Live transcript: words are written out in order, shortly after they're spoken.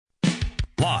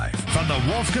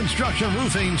Wolf Construction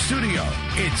Roofing Studio,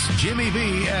 it's Jimmy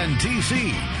B and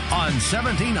TC on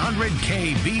 1700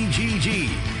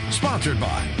 KBGG. Sponsored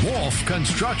by Wolf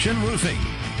Construction Roofing.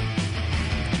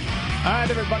 All right,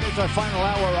 everybody, it's our final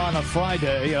hour on a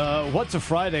Friday. What's a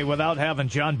Friday without having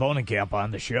John Bonenkamp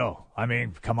on the show? I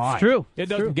mean, come on. It's true. It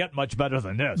doesn't get much better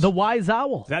than this. The wise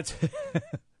owl. That's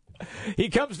He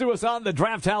comes to us on the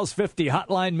Draft House 50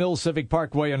 Hotline Mill Civic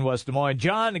Parkway in West Des Moines.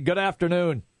 John, good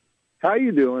afternoon. How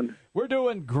you doing? We're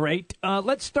doing great.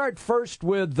 Let's start first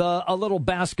with a little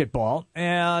basketball.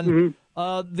 And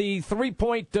the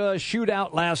three-point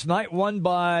shootout last night, won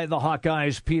by the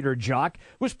Hawkeyes' Peter Jok,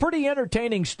 was pretty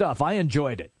entertaining stuff. I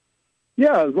enjoyed it.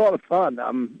 Yeah, it was a lot of fun.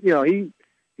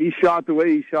 He shot the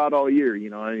way he shot all year,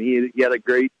 and he had a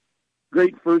great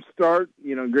first start,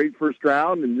 great first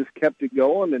round, and just kept it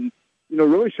going, and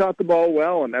really shot the ball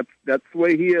well. And that's the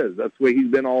way he is. That's the way he's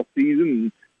been all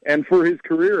season, and for his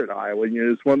career at Iowa.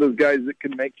 It's one of those guys that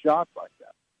can make shots like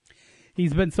that.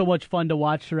 He's been so much fun to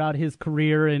watch throughout his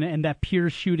career, and that pure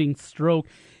shooting stroke.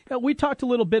 We talked a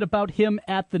little bit about him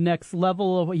at the next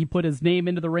level. He put his name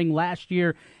into the ring last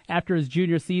year after his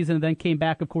junior season, and then came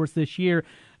back, of course, this year.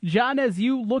 John, as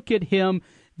you look at him,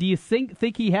 do you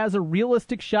think he has a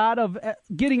realistic shot of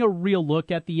getting a real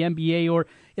look at the NBA, or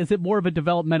is it more of a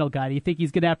developmental guy? Do you think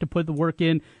he's going to have to put the work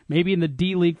in, maybe in the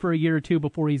D League for a year or two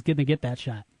before he's going to get that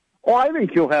shot? Well, I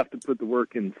think he'll have to put the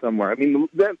work in somewhere. I mean,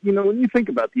 when you think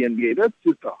about the NBA, that's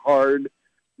just a hard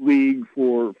league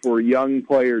for young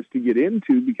players to get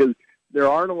into because there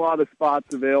aren't a lot of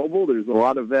spots available. There's a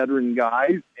lot of veteran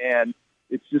guys, and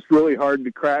it's just really hard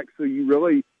to crack. So you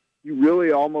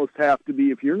really almost have to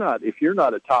be, if you're not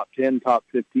a top 10, top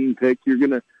 15 pick, you're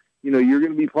gonna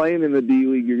be playing in the D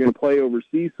League. You're gonna play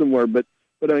overseas somewhere. But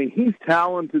I mean, he's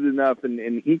talented enough,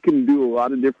 and he can do a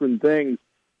lot of different things.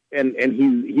 And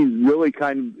he's really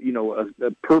kind of,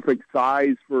 a perfect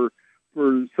size for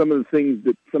some of the things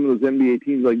that some of those NBA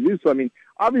teams like do. So, I mean,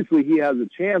 obviously he has a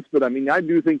chance, but I mean, I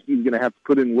do think he's going to have to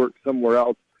put in work somewhere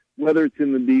else, whether it's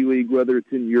in the D League, whether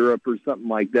it's in Europe or something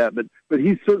like that. But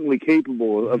he's certainly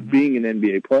capable of being an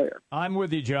NBA player. I'm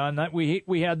with you, John.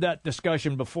 We had that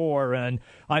discussion before, and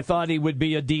I thought he would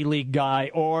be a D League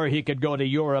guy, or he could go to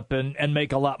Europe and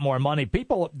make a lot more money.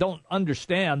 People don't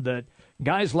understand that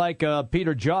guys like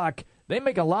Peter Jok, they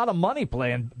make a lot of money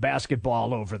playing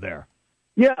basketball over there.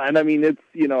 Yeah, and I mean it's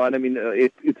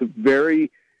a very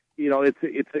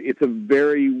it's a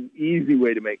very easy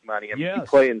way to make money. I mean, you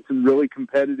play in some really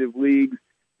competitive leagues.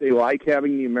 They like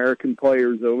having the American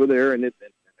players over there, and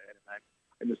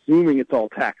I'm assuming it's all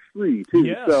tax free too.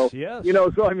 Yes, so yes.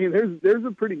 So I mean, there's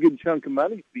a pretty good chunk of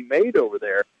money to be made over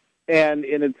there, and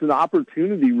it's an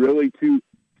opportunity really to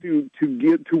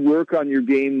get to work on your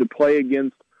game, to play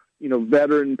against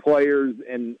veteran players,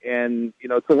 and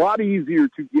it's a lot easier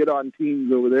to get on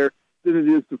teams over there than it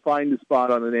is to find a spot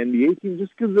on an NBA team,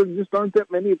 just because there just aren't that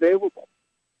many available.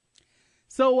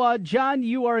 So, John,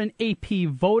 you are an AP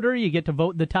voter. You get to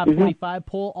vote in the top 25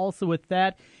 poll. Also with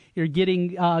that, you're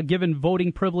getting given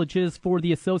voting privileges for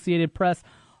the Associated Press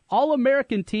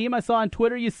All-American team. I saw on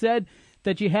Twitter you said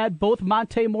that you had both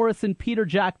Monte Morris and Peter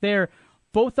Jok there.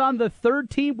 Both on the third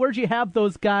team? Where'd you have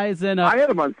those guys? I had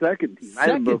them on second team. I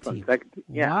had them both on second team.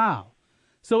 Yeah. Wow.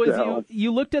 So as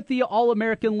you looked at the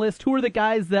All-American list, who are the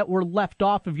guys that were left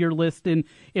off of your list in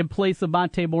place of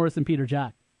Monte Morris and Peter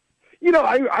Jok?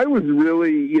 I was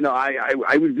really,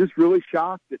 I was just really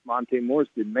shocked that Monte Morris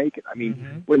didn't make it. I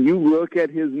mean, when you look at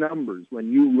his numbers,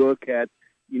 when you look at,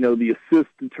 the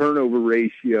assist-to-turnover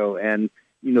ratio and,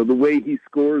 the way he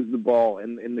scores the ball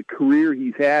and the career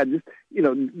he's had, just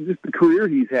the career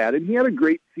he's had. And he had a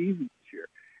great season this year.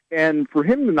 And for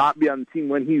him to not be on the team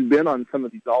when he's been on some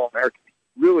of these All-American teams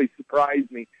really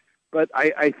surprised me. But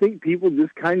I think people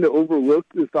just kind of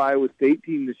overlooked this Iowa State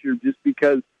team this year just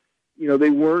because, they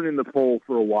weren't in the poll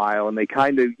for a while and they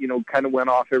kind of went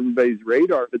off everybody's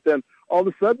radar. But then all of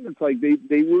a sudden it's like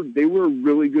they were a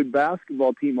really good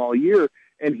basketball team all year.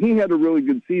 And he had a really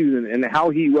good season, and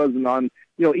how he wasn't on,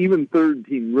 even third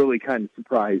team really kind of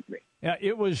surprised me. Yeah,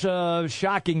 it was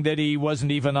shocking that he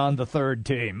wasn't even on the third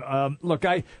team.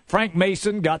 Frank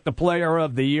Mason got the Player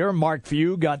of the Year. Mark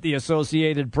Few got the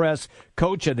Associated Press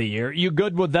Coach of the Year. You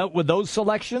good with those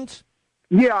selections?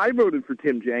 Yeah, I voted for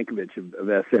Tim Jankovich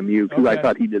of SMU because I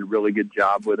thought he did a really good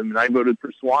job with him, and I voted for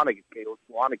Swanigan, Caleb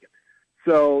Swanigan.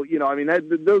 So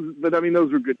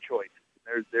those were good choices.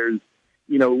 There's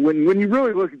when you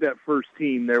really look at that first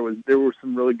team, there were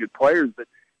some really good players, but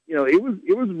it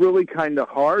was really kind of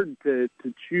hard to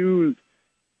choose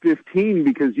 15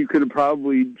 because you could have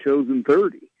probably chosen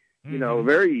 30,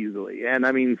 very easily. And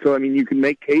you can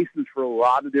make cases for a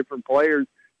lot of different players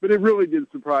But it really did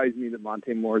surprise me that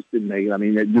Monte Morris didn't make it. I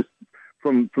mean, it just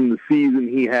from the season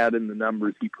he had and the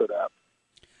numbers he put up.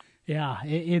 Yeah,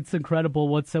 it's incredible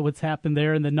what's happened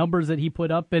there and the numbers that he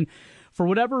put up. And for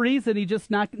whatever reason, he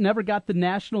just never got the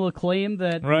national acclaim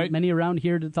that many around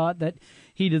here thought that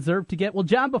he deserved to get. Well,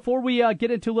 John, before we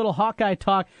get into a little Hawkeye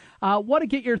talk, want to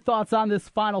get your thoughts on this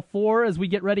Final Four as we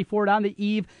get ready for it on the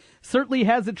eve. Certainly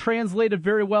hasn't translated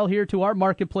very well here to our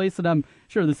marketplace, and I'm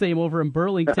sure the same over in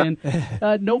Burlington.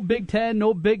 No Big Ten,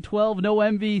 no Big 12, no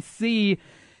MVC.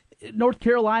 North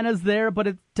Carolina's there, but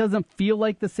it doesn't feel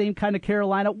like the same kind of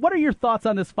Carolina. What are your thoughts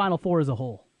on this Final Four as a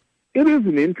whole? It is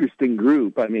an interesting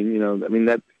group. I mean,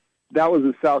 that was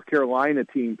a South Carolina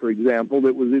team, for example,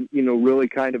 that was, really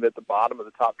kind of at the bottom of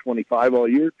the top 25 all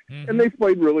year, and they've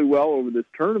played really well over this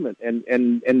tournament and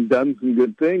done some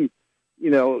good things.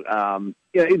 There's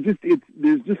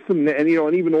just some, and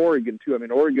even Oregon too. I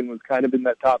mean, Oregon was kind of in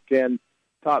that top 10,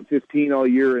 top 15 all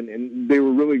year, and they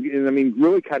were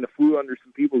really kind of flew under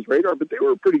some people's radar, but they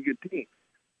were a pretty good team.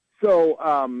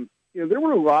 So, there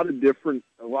were a lot of different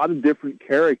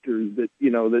characters that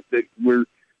were,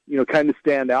 kind of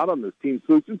stand out on this team.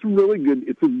 So it's just really good.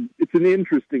 It's an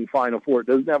interesting Final Four. It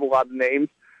doesn't have a lot of names,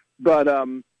 but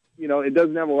it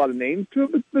doesn't have a lot of names to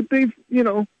it. But they've, these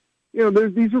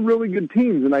are really good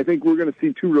teams, and I think we're going to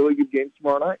see two really good games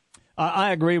tomorrow night.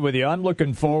 I agree with you. I'm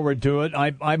looking forward to it.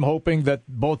 I'm hoping that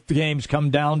both games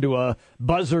come down to a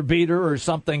buzzer beater or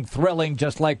something thrilling,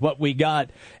 just like what we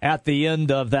got at the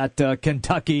end of that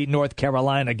Kentucky-North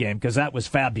Carolina game, because that was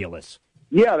fabulous.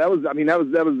 Yeah, that was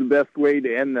the best way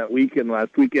to end that weekend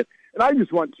last weekend. And I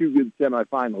just want two good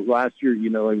semifinals. Last year,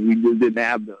 and we didn't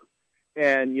have those.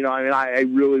 And I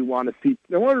really want to see.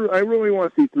 I really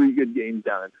want to see three good games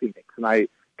down in Phoenix, and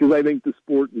because I think the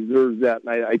sport deserves that,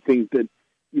 and I think that.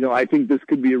 I think this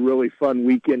could be a really fun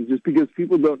weekend just because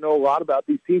people don't know a lot about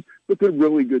these teams, but they're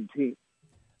really good teams.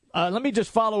 Let me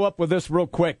just follow up with this real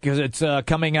quick because it's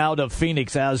coming out of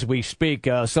Phoenix as we speak.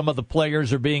 Some of the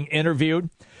players are being interviewed,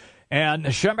 and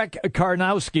Przemek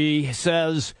Karnowski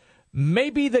says,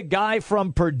 maybe the guy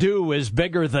from Purdue is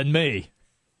bigger than me.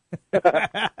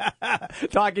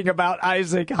 Talking about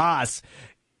Isaac Haas.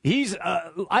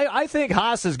 I think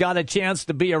Haas has got a chance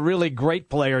to be a really great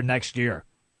player next year.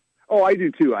 Oh, I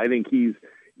do too. I think he's,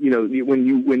 when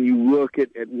you look at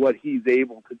what he's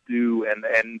able to do,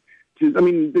 and just,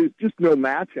 there's just no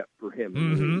matchup for him.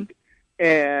 Mm-hmm.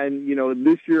 And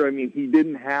this year, he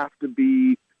didn't have to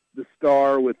be the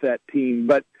star with that team,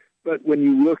 but when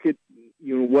you look at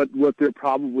what they're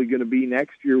probably going to be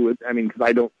next year because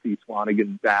I don't see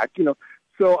Swanigan back.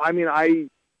 So I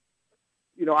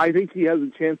think he has a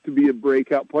chance to be a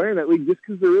breakout player in that league just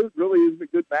because there really isn't a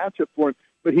good matchup for him.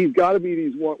 But he's got to be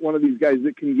one of these guys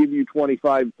that can give you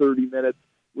 25, 30 minutes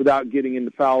without getting into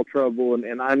foul trouble,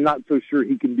 and I'm not so sure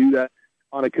he can do that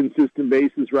on a consistent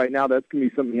basis right now. That's going to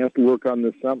be something he has to work on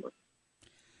this summer.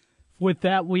 With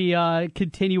that, we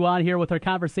continue on here with our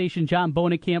conversation. John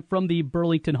Bohnenkamp from the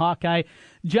Burlington Hawkeye.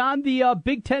 John, the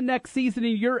Big Ten next season,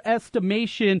 in your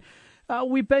estimation,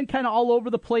 we've been kind of all over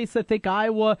the place. I think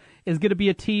Iowa is going to be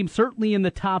a team certainly in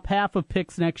the top half of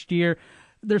picks next year.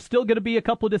 There's still going to be a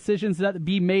couple of decisions that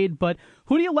be made, but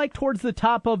who do you like towards the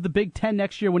top of the Big Ten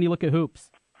next year when you look at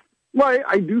hoops? Well,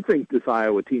 I do think this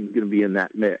Iowa team is going to be in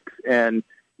that mix. And,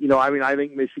 I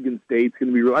think Michigan State's going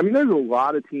to be real. There's a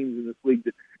lot of teams in this league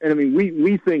that, and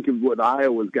we think of what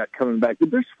Iowa's got coming back, but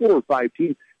there's 4 or 5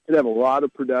 teams that have a lot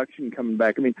of production coming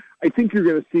back. I think you're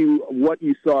going to see what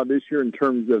you saw this year in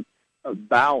terms of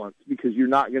balance, because you're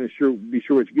not going to be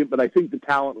sure what you get, but I think the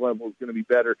talent level is going to be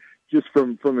better just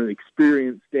from an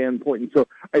experience standpoint. And so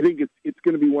I think it's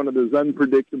going to be one of those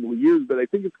unpredictable years, but I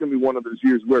think it's going to be one of those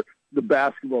years where the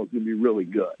basketball is going to be really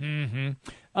good.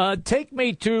 Mm-hmm. Take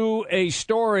me to a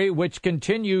story which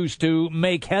continues to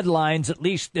make headlines, at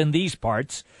least in these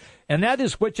parts, and that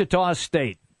is Wichita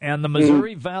State and the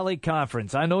Missouri Valley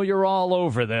Conference. I know you're all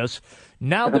over this.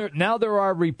 Now there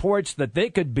are reports that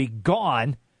they could be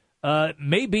gone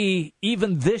maybe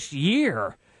even this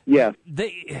year. Yeah.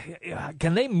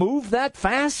 Can they move that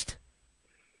fast?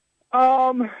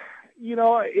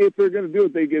 If they're going to do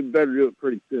it, they better do it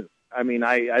pretty soon.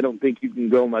 I don't think you can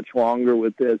go much longer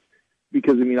with this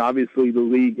because, obviously the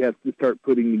league has to start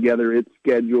putting together its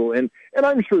schedule. And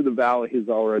I'm sure the Valley has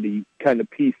already kind of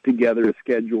pieced together a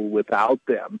schedule without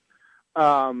them.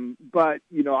 But,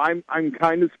 I'm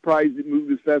kind of surprised it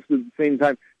moved as fast, but at the same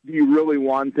time, do you really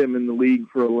want them in the league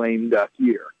for a lame duck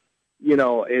year?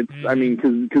 It's,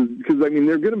 because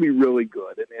they're going to be really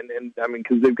good. And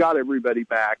because they've got everybody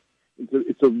back.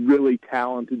 It's a really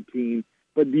talented team.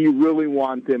 But do you really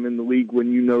want them in the league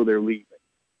when they're leaving?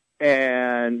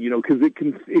 and because it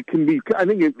can be, I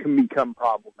think it can become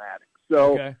problematic.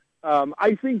 So Okay.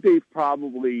 I think they've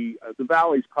probably the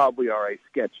Valley's probably already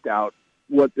sketched out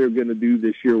what they're going to do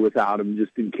this year without him,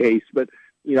 just in case. But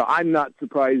I'm not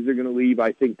surprised they're going to leave.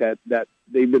 I think that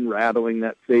they've been rattling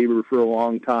that saber for a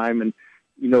long time, and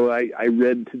I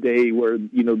read today where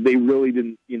they really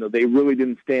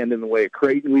didn't stand in the way of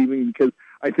Creighton leaving, because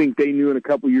I think they knew in a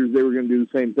couple of years they were going to do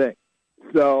the same thing.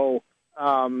 So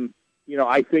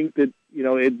I think that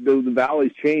the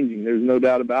Valley's changing. There's no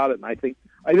doubt about it, and I think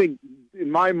in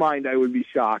my mind I would be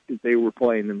shocked if they were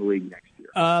playing in the league next year.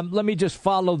 Let me just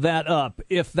follow that up.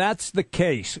 If that's the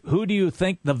case, who do you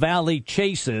think the Valley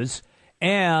chases,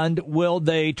 and will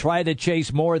they try to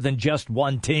chase more than just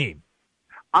one team?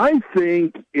 I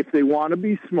think if they want to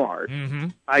be smart,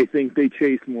 I think they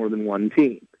chase more than one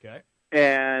team. Okay.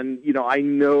 And, I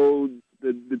know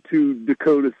the two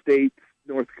Dakota States,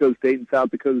 North Dakota State and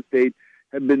South Dakota State,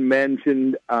 have been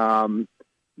mentioned. Does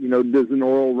an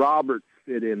Oral Roberts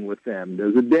fit in with them?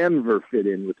 Does a Denver fit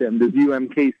in with them? Does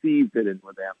UMKC fit in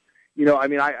with them?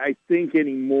 I think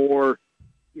anymore,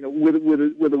 with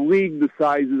a league the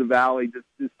size of the Valley, does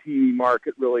TV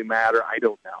market really matter? I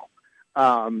don't know.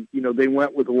 They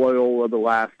went with Loyola the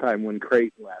last time when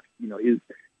Creighton left, because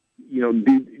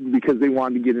they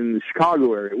wanted to get in the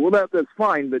Chicago area. Well, that's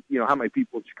fine, but, how many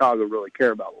people in Chicago really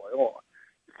care about Loyola?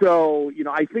 So,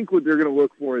 I think what they're going to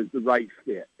look for is the right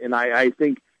fit. And I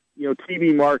think,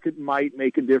 TV market might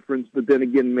make a difference, but then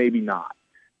again, maybe not.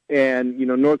 And,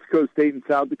 North Dakota State and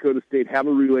South Dakota State have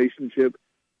a relationship.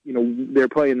 They're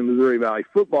playing the Missouri Valley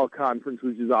Football Conference,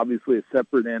 which is obviously a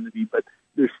separate entity, but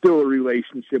there's still a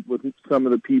relationship with some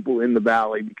of the people in the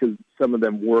Valley because some of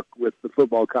them work with the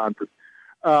football conference.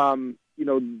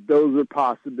 Those are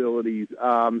possibilities.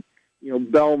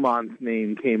 Belmont's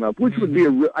name came up, which would be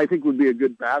I think would be a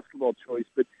good basketball choice,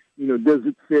 but, does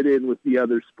it fit in with the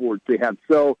other sports they have?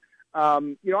 So,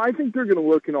 I think they're going to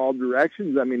look in all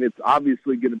directions. I mean, it's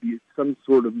obviously going to be some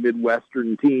sort of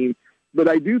Midwestern team, but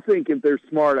I do think if they're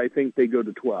smart, I think they go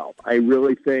to 12. I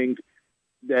really think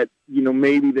that,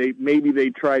 maybe they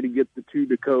try to get the two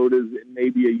Dakotas and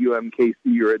maybe a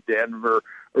UMKC or a Denver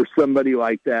or somebody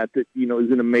like that, is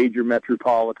in a major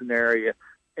metropolitan area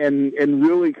and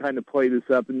really kind of play this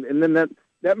up. And then that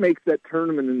makes that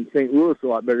tournament in St. Louis a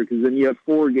lot better, because then you have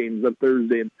 4 games on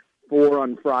Thursday and 4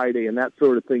 on Friday and that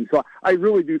sort of thing. So I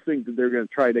really do think that they're going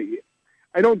to try to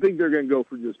 – I don't think they're going to go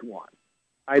for just one.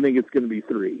 I think it's going to be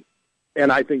 3. And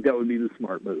I think that would be the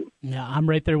smart move. Yeah, I'm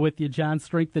right there with you, John.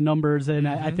 Strength in numbers, and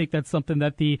I think that's something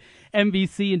that the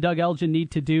MVC and Doug Elgin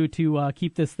need to do to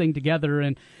keep this thing together.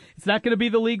 And it's not going to be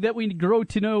the league that we grow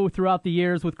to know throughout the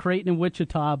years with Creighton and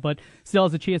Wichita, but still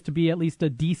has a chance to be at least a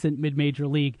decent mid-major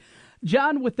league.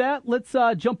 John, with that, let's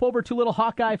jump over to little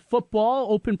Hawkeye football.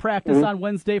 Open practice on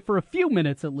Wednesday for a few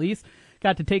minutes at least.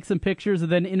 Got to take some pictures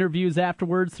and then interviews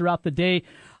afterwards throughout the day.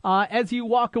 As you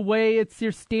walk away, it's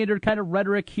your standard kind of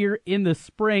rhetoric here in the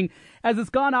spring. As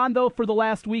it's gone on, though, for the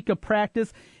last week of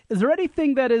practice, is there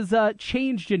anything that has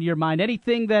changed in your mind?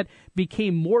 Anything that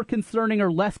became more concerning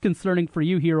or less concerning for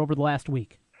you here over the last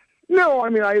week? No, I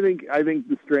mean, I think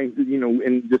the strength,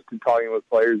 and just in talking with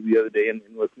players the other day and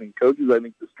listening to coaches, I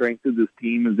think the strength of this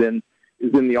team is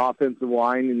in the offensive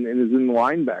line and is in the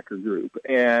linebacker group.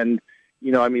 And,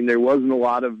 there wasn't a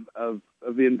lot of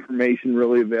information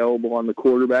really available on the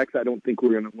quarterbacks. I don't think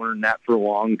we're going to learn that for a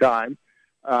long time.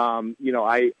 In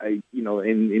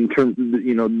terms of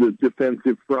the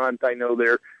defensive front, I know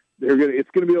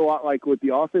it's going to be a lot like what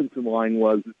the offensive line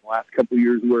was in the last couple of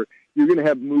years, where you're going to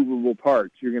have movable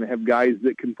parts. You're going to have guys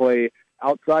that can play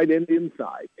outside and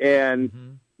inside.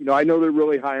 And, I know they're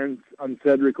really high on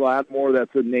Cedric Lattimore.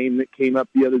 That's a name that came up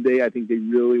the other day. I think they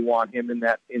really want him on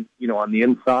the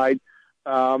inside.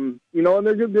 And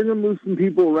they're going to move some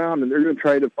people around, and they're going to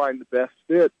try to find the best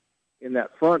fit in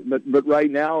that front. But right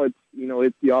now it's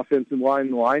the offensive line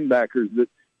and the linebackers that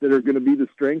are going to be the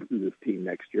strength of this team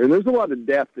next year. And there's a lot of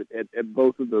depth at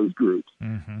both of those groups.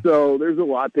 So there's a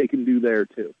lot they can do there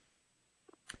too.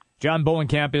 John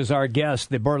Bowenkamp is our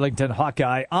guest, the Burlington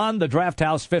Hawkeye, on the Draft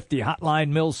House 50 Hotline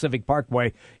Mills Civic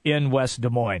Parkway in West Des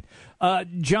Moines.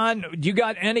 John, do you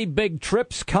got any big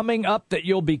trips coming up that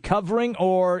you'll be covering,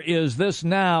 or is this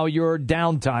now your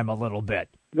downtime a little bit?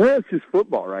 Well, it's just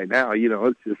football right now.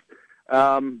 It's just,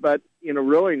 but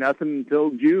really nothing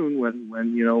until June when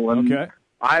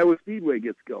Iowa Speedway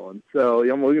gets going. So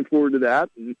I'm looking forward to that.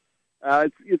 And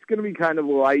it's going to be kind of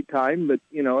a light time, but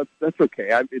that's okay.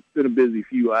 It's been a busy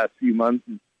last few months,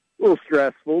 and a little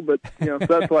stressful, but so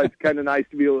that's why it's kind of nice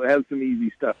to be able to have some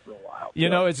easy stuff for a while.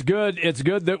 It's good. It's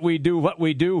good that we do what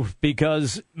we do,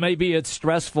 because maybe it's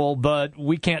stressful, but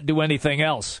we can't do anything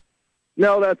else.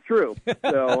 No, that's true.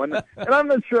 So, and I'm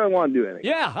not sure I want to do anything.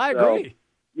 Yeah, I agree.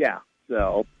 Yeah.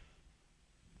 So,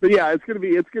 but yeah, it's gonna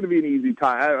be an easy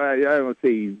time. I don't want to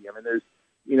say easy. I mean, there's,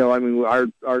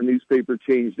 our newspaper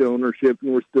changed ownership,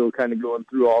 and we're still kind of going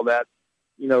through all that,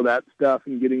 that stuff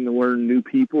and getting to learn new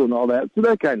people and all that. So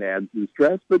that kind of adds to the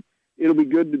stress. But it'll be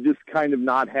good to just kind of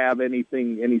not have any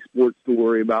sports to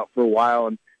worry about for a while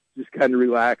and just kind of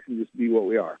relax and just be what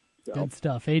we are. So. Good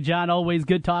stuff. Hey, John, always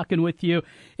good talking with you.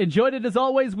 Enjoyed it as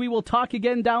always. We will talk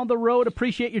again down the road.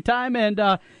 Appreciate your time, and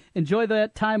enjoy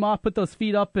that time off. Put those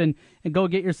feet up and go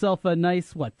get yourself a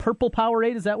nice, purple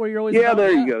Powerade? Is that where you're always Yeah,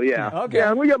 there you go, yeah. Okay.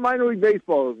 Yeah, and we got minor league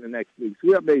baseball in the next week, so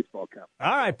we got baseball coming.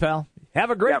 All right, pal.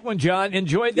 Have a great one, John.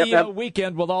 Enjoy the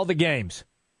weekend with all the games.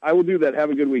 I will do that.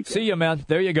 Have a good weekend. See you, man.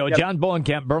 There you go. Yep. John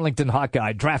Bowenkamp, Burlington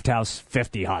Hawkeye, Draft House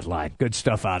 50 hotline. Good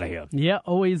stuff out of him. Yeah,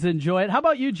 always enjoy it. How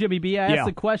about you, Jimmy B? I asked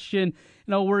a question.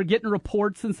 We're getting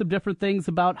reports and some different things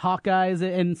about Hawkeyes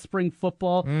and spring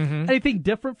football. Mm-hmm. Anything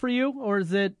different for you, or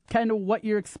is it kind of what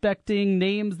you're expecting,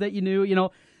 names that you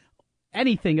knew,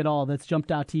 anything at all that's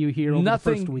jumped out to you here over the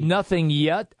first week? Nothing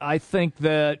yet. I think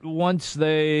that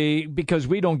because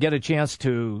we don't get a chance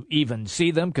to even see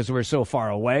them because we're so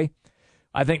far away,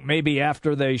 I think maybe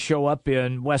after they show up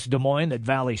in West Des Moines at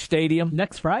Valley Stadium.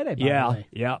 Next Friday, by the way.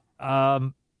 Yeah.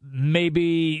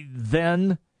 Maybe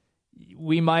then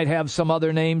we might have some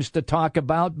other names to talk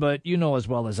about, but you know as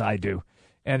well as I do.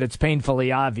 And it's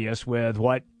painfully obvious with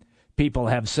what people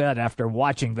have said after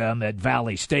watching them at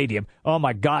Valley Stadium. Oh,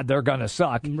 my God, they're going to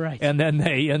suck. Right. And then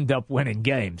they end up winning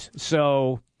games.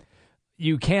 So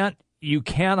you cannot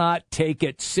take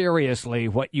it seriously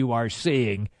what you are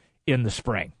seeing in the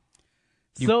spring.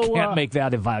 You can't make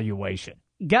that evaluation.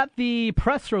 Got the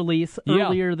press release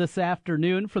earlier this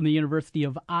afternoon from the University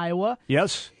of Iowa.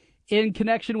 Yes. In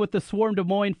connection with the Swarm Des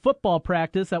Moines football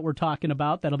practice that we're talking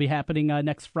about. That'll be happening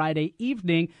next Friday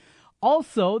evening.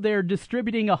 Also, they're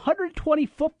distributing 120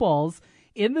 footballs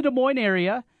in the Des Moines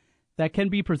area that can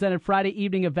be presented Friday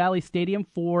evening at Valley Stadium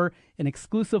for an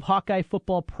exclusive Hawkeye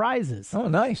football prizes. Oh,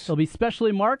 nice. They'll be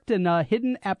specially marked and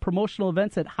hidden at promotional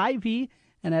events at Hy-Vee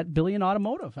and at Billion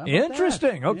Automotive.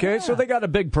 Interesting. That? Okay, yeah. So they got a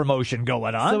big promotion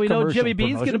going on. So we know Jimmy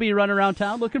B's going to be running around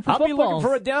town looking for footballs. I'll be looking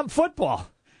for a damn football.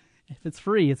 If it's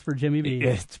free, it's for Jimmy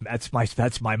B. That's my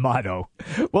motto.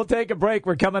 We'll take a break.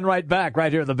 We're coming right back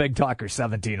right here at the Big Talker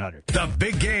 1700. The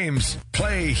big games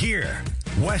play here.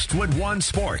 Westwood One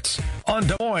Sports on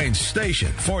Des Moines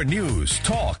Station for news,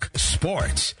 talk,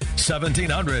 sports.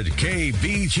 1700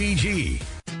 KBGG.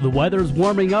 The weather's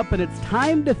warming up and it's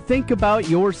time to think about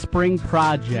your spring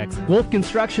projects. Wolf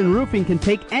Construction Roofing can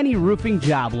take any roofing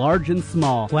job, large and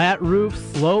small. Flat roof,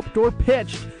 sloped, or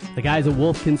pitched. The guys at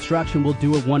Wolf Construction will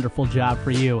do a wonderful job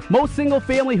for you. Most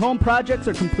single-family home projects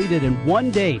are completed in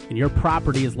one day, and your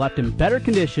property is left in better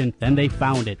condition than they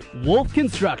found it. Wolf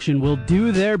Construction will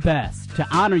do their best to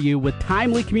honor you with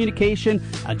timely communication,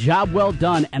 a job well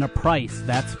done, and a price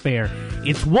that's fair.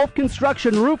 It's Wolf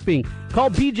Construction Roofing. Call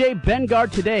BJ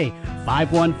Bengard today,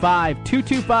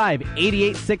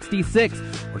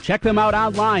 515-225-8866, or check them out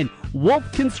online,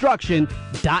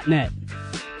 wolfconstruction.net.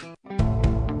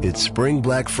 It's Spring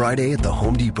Black Friday at the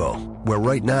Home Depot, where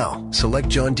right now, select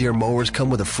John Deere mowers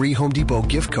come with a free Home Depot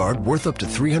gift card worth up to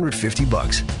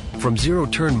 $350. From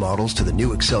zero-turn models to the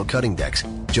new Excel cutting decks,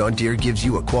 John Deere gives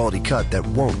you a quality cut that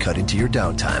won't cut into your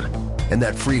downtime. And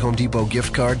that free Home Depot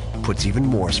gift card puts even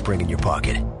more spring in your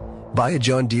pocket. Buy a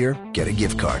John Deere, get a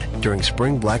gift card during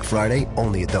Spring Black Friday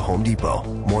only at the Home Depot.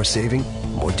 More saving,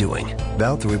 more doing.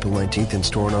 Valid through April 19th in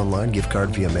store and online. Gift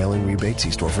card via mail-in rebate. See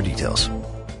store for details.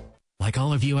 Like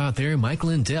all of you out there, Mike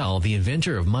Lindell, the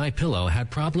inventor of MyPillow, had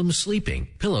problems sleeping.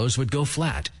 Pillows would go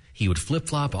flat. He would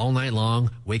flip-flop all night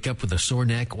long, wake up with a sore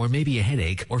neck or maybe a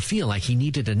headache, or feel like he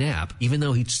needed a nap even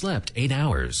though he'd slept 8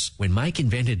 hours. When Mike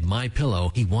invented MyPillow,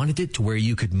 he wanted it to where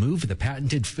you could move the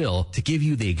patented fill to give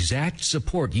you the exact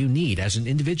support you need as an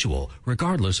individual,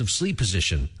 regardless of sleep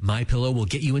position. MyPillow will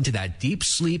get you into that deep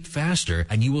sleep faster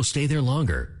and you will stay there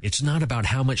longer. It's not about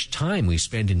how much time we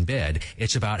spend in bed,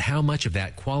 it's about how much of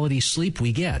that quality sleep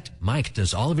we get. Mike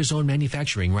does all of his own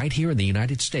manufacturing right here in the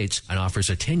United States and offers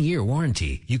a 10-year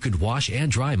warranty. You could wash and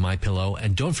dry MyPillow,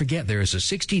 and don't forget there is a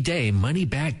 60-day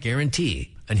money-back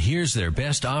guarantee. And here's their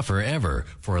best offer ever.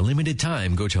 For a limited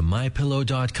time, go to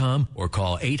MyPillow.com or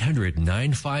call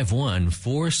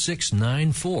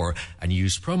 800-951-4694 and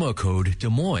use promo code Des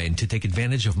Moines to take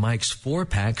advantage of Mike's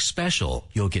 4-pack special.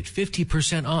 You'll get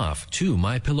 50% off 2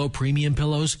 MyPillow premium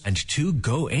pillows and 2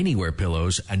 Go Anywhere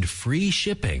pillows and free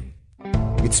shipping.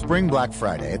 It's Spring Black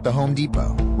Friday at the Home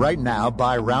Depot. Right now,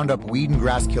 buy Roundup Weed and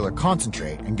Grass Killer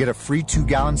Concentrate and get a free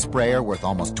 2-gallon sprayer worth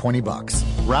almost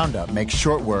 $20. Roundup makes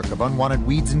short work of unwanted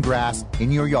weeds and grass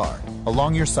in your yard,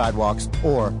 along your sidewalks,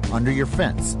 or under your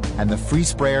fence. And the free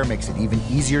sprayer makes it even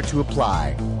easier to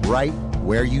apply right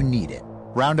where you need it.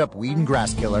 Roundup Weed and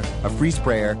Grass Killer, a free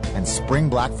sprayer, and Spring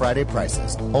Black Friday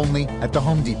prices. Only at the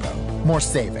Home Depot. More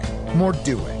saving. More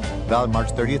doing. Valid March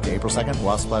 30th to April 2nd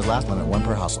while supplies last. Limit 1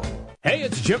 per household. Hey,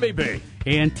 it's Jimmy B.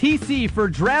 And TC for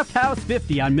Draft House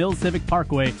 50 on Mills Civic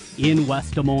Parkway in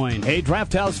West Des Moines. Hey,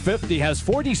 Draft House 50 has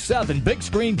 47 big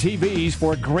screen TVs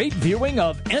for great viewing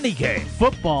of any game.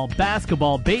 Football,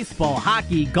 basketball, baseball,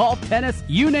 hockey, golf, tennis,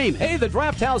 you name it. Hey, the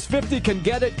Draft House 50 can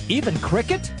get it, even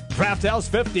cricket. Draft House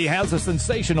 50 has a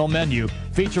sensational menu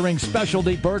featuring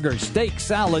specialty burgers, steak,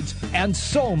 salads, and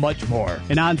so much more.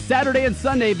 And on Saturday and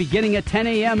Sunday, beginning at 10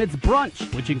 a.m., it's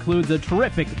brunch, which includes a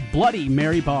terrific Bloody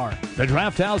Mary bar. The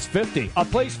Draft House 50, a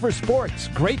place for sports,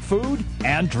 great food,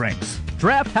 and drinks.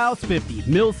 Draft House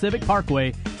 50, Mills Civic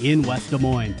Parkway in West Des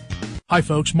Moines. Hi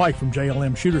folks, Mike from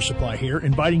JLM Shooter Supply here,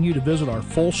 inviting you to visit our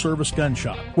full-service gun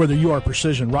shop. Whether you are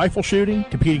precision rifle shooting,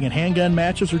 competing in handgun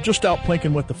matches, or just out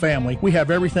plinking with the family, we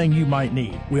have everything you might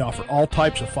need. We offer all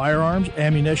types of firearms,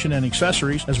 ammunition, and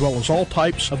accessories, as well as all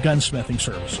types of gunsmithing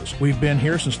services. We've been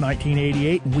here since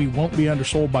 1988, and we won't be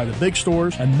undersold by the big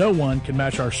stores, and no one can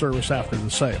match our service after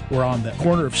the sale. We're on the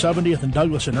corner of 70th and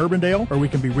Douglas in Urbandale, or we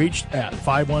can be reached at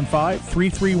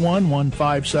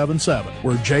 515-331-1577.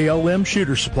 We're JLM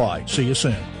Shooter Supply. See you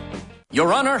soon.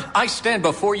 Your Honor, I stand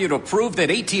before you to prove that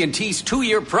AT&T's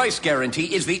 2-year price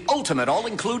guarantee is the ultimate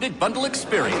all-included bundle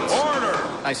experience. Order!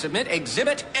 I submit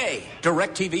Exhibit A,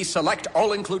 DirecTV Select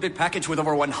all-included package with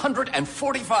over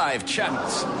 145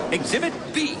 channels. Exhibit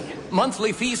B,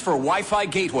 monthly fees for Wi-Fi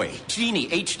gateway, Genie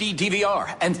HD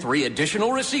DVR, and 3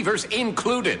 additional receivers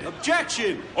included.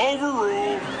 Objection!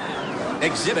 Overruled.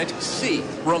 Exhibit C,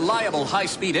 reliable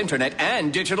high-speed internet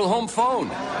and digital home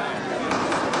phone.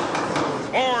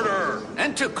 Order!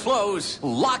 And to close,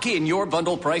 lock in your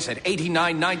bundle price at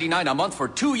 $89.99 a month for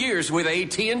 2 years with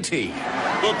AT&T.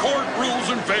 The court rules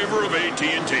in favor of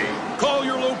AT&T. Call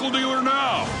your local dealer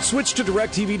now. Switch to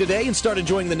DirecTV today and start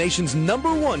enjoying the nation's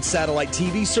 #1 satellite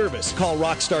TV service. Call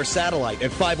Rockstar Satellite at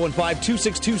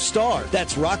 515-262-STAR.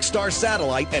 That's Rockstar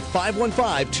Satellite at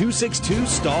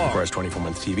 515-262-STAR. Requires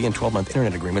 24-month TV and 12-month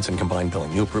internet agreements and combined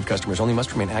billing. New approved customers only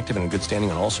must remain active and in good standing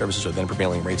on all services or then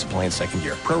prevailing rates apply in second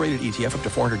year. Prorated ETF up to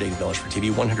 $480 for TV,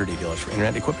 $180 for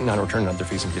internet, equipment non-return, and other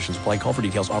fees and conditions apply. Call for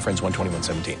details. Offer ends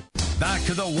 1/21/17. Back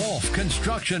to the Wolf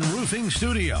Construction Roofing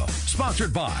Studio,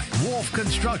 sponsored by Wolf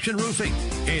Construction Roofing.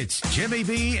 It's Jimmy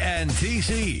B and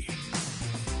TC.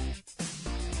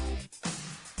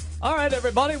 All right,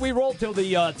 everybody, we roll till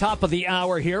the top of the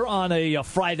hour here on a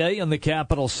Friday in the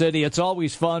capital city. It's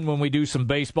always fun when we do some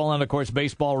baseball, and, of course,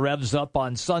 baseball revs up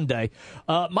on Sunday.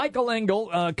 Michael Engel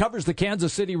covers the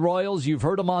Kansas City Royals. You've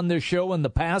heard him on this show in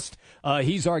the past.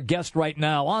 He's our guest right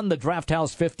now on the Draft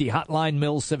House 50 Hotline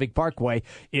Mills Civic Parkway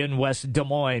in West Des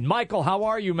Moines. Michael, how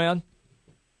are you, man?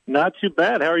 Not too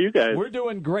bad. How are you guys? We're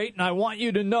doing great, and I want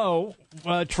you to know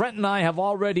Trent and I have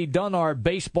already done our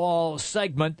baseball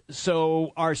segment,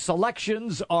 so our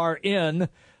selections are in.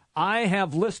 I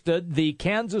have listed the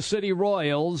Kansas City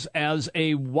Royals as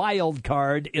a wild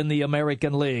card in the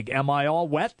American League. Am I all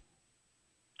wet?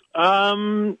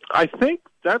 I think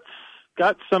that's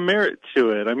got some merit to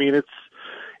it. I mean,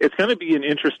 it's going to be an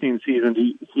interesting season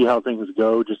to see how things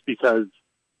go, just because,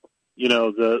 you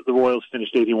know, the Royals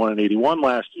finished 81-81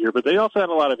 last year, but they also had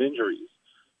a lot of injuries.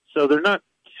 So they're not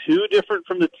too different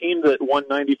from the team that won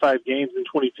 95 games in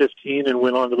 2015 and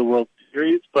went on to the World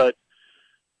Series, but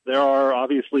there are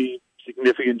obviously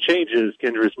significant changes.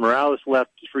 Kendrys Morales left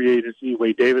free agency,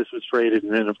 Wade Davis was traded,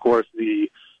 and then, of course,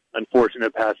 the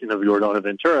unfortunate passing of Yordano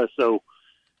Ventura. So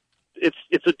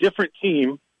it's a different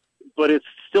team, but it's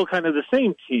still kind of the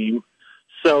same team.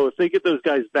 So if they get those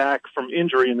guys back from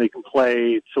injury and they can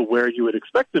play to where you would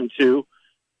expect them to,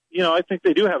 you know, I think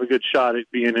they do have a good shot at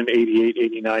being an 88,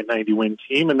 89, 90 win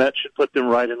team, and that should put them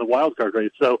right in the wild card race.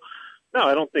 So, no,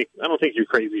 I don't think you're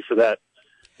crazy for that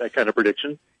kind of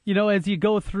prediction. You know, as you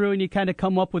go through and you kind of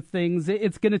come up with things,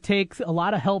 it's going to take a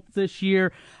lot of help this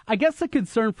year. I guess the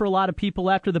concern for a lot of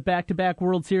people after the back-to-back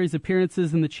World Series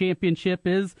appearances and the championship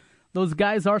is those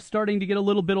guys are starting to get a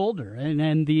little bit older,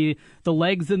 and the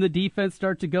legs in the defense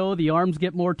start to go, the arms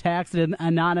get more taxed, and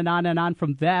on and on and on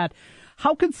from that.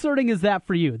 How concerning is that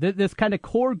for you? This kind of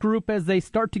core group, as they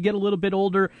start to get a little bit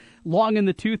older, long in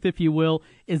the tooth, if you will,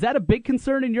 is that a big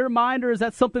concern in your mind, or is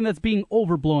that something that's being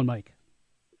overblown, Mike?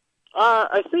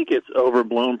 I think it's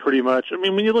overblown pretty much. I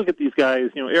mean, when you look at these guys,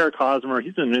 Eric Hosmer,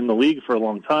 he's been in the league for a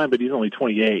long time, but he's only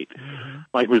 28. Mm-hmm.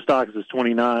 Mike Moustakas is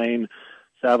 29.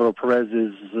 Salvador Perez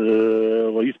is,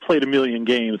 he's played a million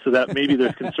games, so that maybe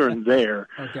there's concern there.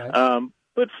 Okay.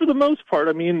 But for the most part,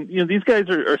 I mean, these guys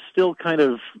are still kind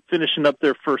of finishing up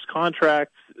their first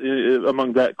contracts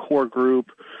among that core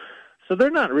group. So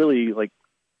they're not really,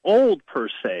 old per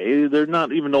se. They're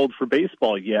not even old for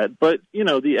baseball yet. But,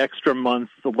 the extra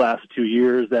months the last 2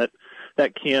 years that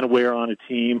can wear on a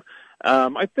team.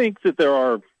 I think that there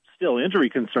are still injury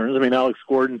concerns. I mean, Alex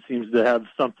Gordon seems to have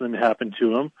something happen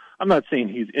to him. I'm not saying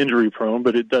he's injury prone,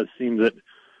 but it does seem that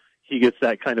he gets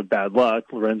that kind of bad luck.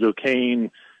 Lorenzo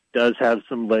Cain does have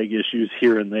some leg issues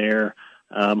here and there.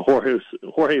 Jorge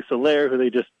Soler, who they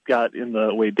just got in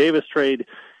the Wade Davis trade,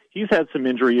 he's had some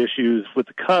injury issues with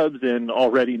the Cubs, and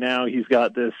already now he's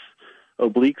got this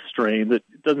oblique strain that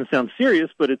doesn't sound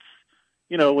serious, but it's,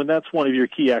 when that's one of your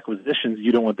key acquisitions,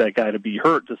 you don't want that guy to be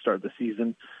hurt to start the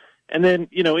season. And then,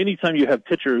 anytime you have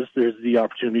pitchers, there's the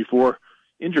opportunity for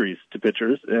injuries to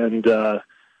pitchers, and the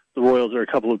Royals are a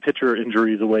couple of pitcher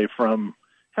injuries away from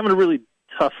having a really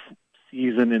tough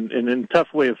season and a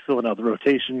tough way of filling out the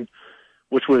rotation,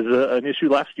 which was an issue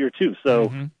last year too.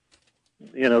 So,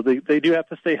 they do have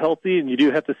to stay healthy, and you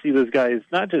do have to see those guys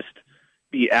not just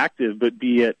be active, but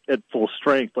be at full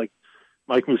strength. Like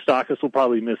Mike Moustakas will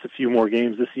probably miss a few more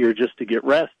games this year just to get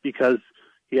rest because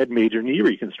he had major knee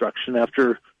reconstruction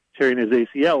after tearing his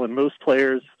ACL, and most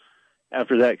players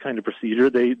after that kind of procedure,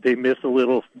 they miss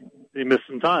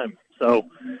some time. So,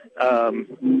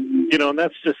 and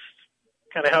that's just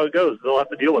kind of how it goes. They'll have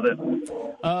to deal with it.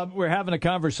 We're having a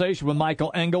conversation with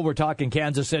Michael Engel. We're talking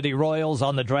Kansas City Royals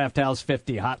on the Draft House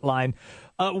 50 hotline.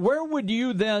 Where would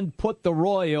you then put the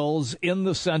Royals in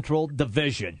the Central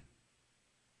Division?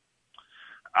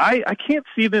 I can't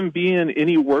see them being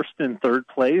any worse than third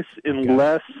place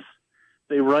unless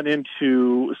they run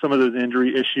into some of those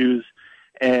injury issues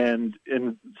and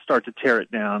start to tear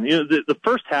it down. The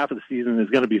first half of the season is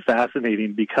going to be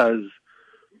fascinating because,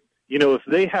 if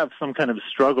they have some kind of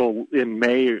struggle in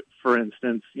May, for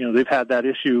instance, they've had that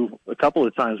issue a couple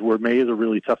of times where May is a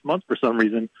really tough month for some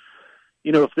reason.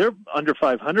 If they're under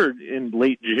 500 in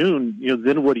late June,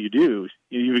 then what do?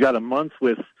 You've got a month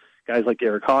with guys like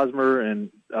Eric Hosmer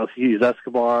and Alcides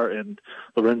Escobar and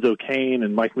Lorenzo Cain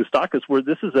and Mike Moustakas, where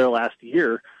this is their last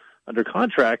year under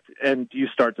contract, and do you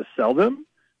start to sell them,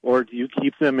 or do you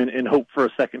keep them and hope for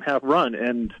a second half run?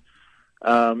 And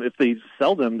if they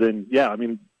sell them, then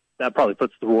that probably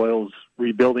puts the Royals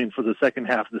rebuilding for the second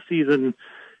half of the season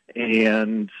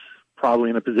and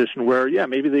probably in a position where,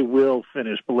 maybe they will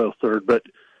finish below third. But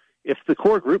if the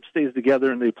core group stays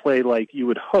together and they play like you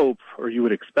would hope or you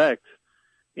would expect,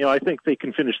 I think they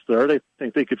can finish third. I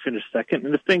think they could finish second.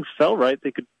 And if things fell right,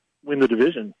 they could win the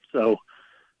division. So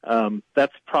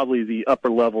that's probably the upper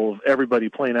level of everybody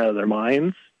playing out of their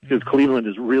minds because Cleveland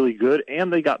is really good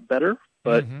and they got better.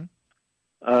 But,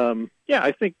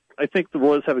 I think the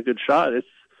Royals have a good shot. It's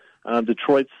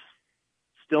Detroit's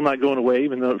still not going away,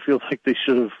 even though it feels like they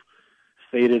should have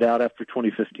faded out after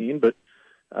 2015. But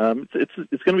it's going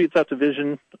to be a tough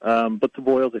division. But the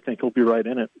Royals, I think, will be right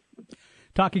in it.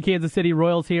 Talking Kansas City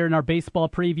Royals here in our baseball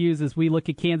previews as we look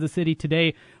at Kansas City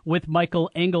today with Michael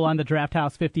Engel on the Draft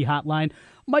House 50 hotline.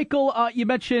 Michael, you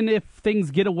mentioned if things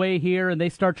get away here and they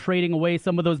start trading away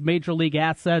some of those major league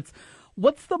assets,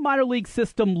 what's the minor league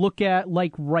system look at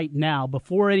like right now?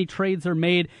 Before any trades are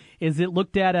made, is it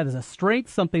looked at as a strength,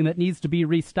 something that needs to be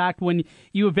restocked? When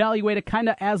you evaluate it kind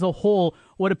of as a whole,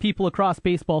 what do people across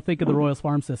baseball think of the Royals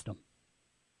farm system?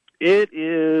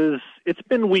 It's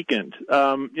been weakened.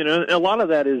 A lot of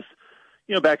that is,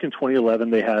 back in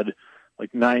 2011, they had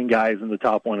like 9 guys in the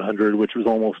top 100, which was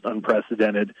almost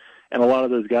unprecedented. And a lot of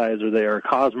those guys are the Eric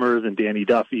Hosmers and Danny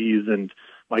Duffys and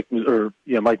Mike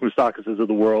Moustakas of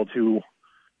the world who,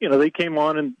 they came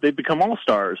on and they become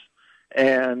all-stars.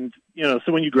 And,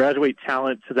 so when you graduate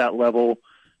talent to that level,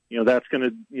 that's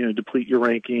going to, deplete your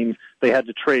ranking. They had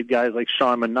to trade guys like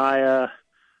Sean Manaea,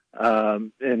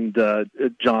 and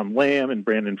John Lamb and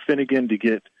Brandon Finnegan to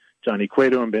get Johnny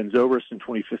Cueto and Ben Zobrist in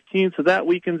 2015. So that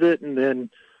weakens it. And then,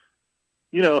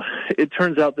 it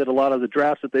turns out that a lot of the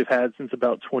drafts that they've had since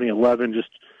about 2011 just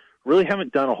really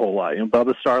haven't done a whole lot.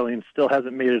 Bubba Starling still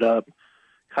hasn't made it up.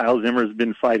 Kyle Zimmer's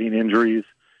been fighting injuries.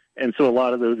 And so a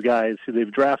lot of those guys who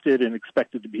they've drafted and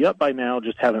expected to be up by now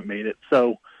just haven't made it.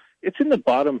 So it's in the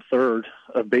bottom third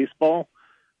of baseball.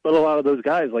 But a lot of those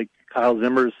guys, like Kyle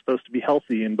Zimmer, is supposed to be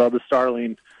healthy, and Bubba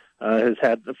Starling has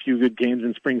had a few good games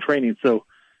in spring training. So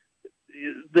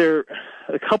there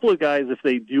are a couple of guys, if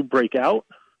they do break out,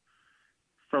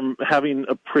 from having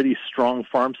a pretty strong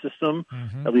farm system,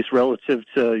 at least relative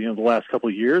to the last couple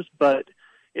of years. But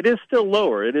it is still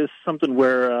lower. It is something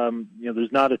where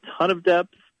there's not a ton of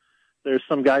depth. There's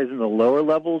some guys in the lower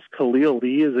levels. Khalil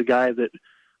Lee is a guy that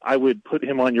I would put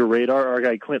him on your radar. Our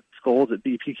guy Clint Scholes at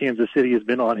BP Kansas City has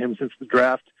been on him since the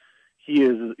draft.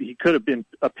 He could have been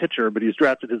a pitcher, but he's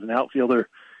drafted as an outfielder,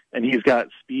 and he's got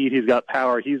speed, he's got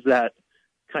power, he's that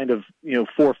kind of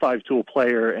 4-5 tool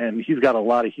player, and he's got a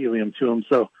lot of helium to him.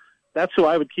 So that's who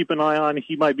I would keep an eye on.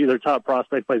 He might be their top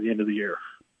prospect by the end of the year.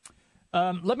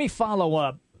 Let me follow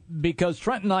up, because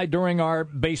Trent and I, during our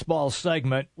baseball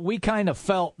segment, we kind of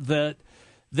felt that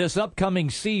this upcoming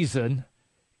season,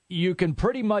 you can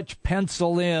pretty much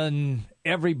pencil in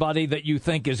everybody that you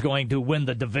think is going to win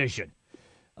the division.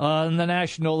 In the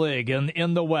National League,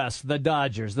 in the West, the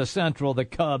Dodgers, the Central, the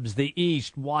Cubs, the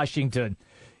East, Washington.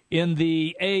 In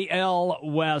the AL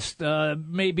West,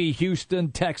 maybe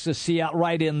Houston, Texas, Seattle,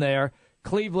 right in there.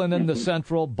 Cleveland in the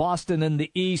Central, Boston in the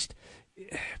East.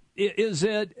 Is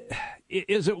it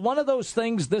one of those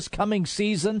things this coming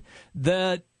season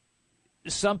that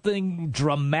something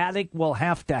dramatic will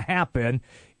have to happen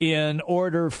in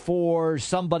order for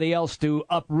somebody else to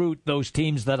uproot those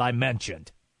teams that I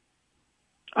mentioned?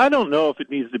 I don't know if it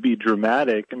needs to be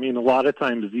dramatic. I mean, a lot of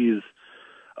times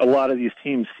a lot of these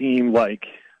teams seem like,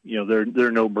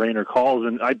 they're no-brainer calls,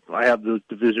 and I have those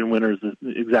division winners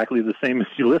exactly the same as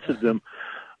you listed them.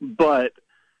 But,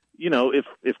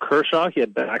 if Kershaw, he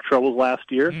had back troubles last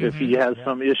year. If he has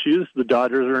some issues, the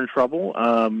Dodgers are in trouble.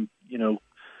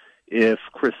 If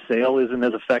Chris Sale isn't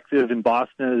as effective in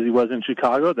Boston as he was in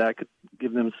Chicago, that could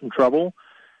give them some trouble.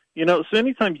 So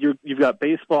anytime you've got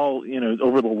baseball,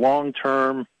 over the long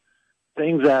term,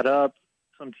 things add up.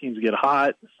 Some teams get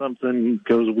hot, something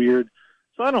goes weird.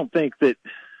 So I don't think that,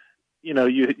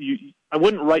 I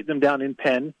wouldn't write them down in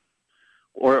pen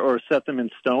or set them in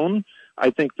stone. I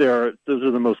think those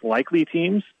are the most likely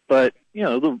teams. But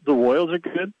the Royals are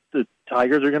good. The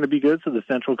Tigers are going to be good, so the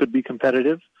Central could be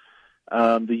competitive.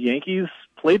 The Yankees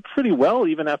played pretty well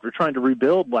even after trying to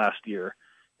rebuild last year,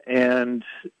 and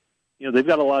they've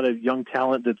got a lot of young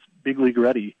talent that's big league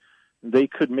ready. They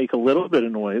could make a little bit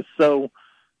of noise. So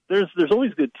there's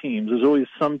always good teams. There's always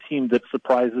some team that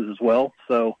surprises as well.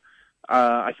 So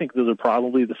I think those are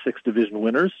probably the 6 division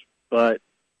winners, but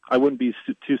I wouldn't be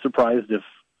too surprised if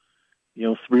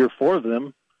 3 or 4 of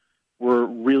them were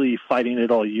really fighting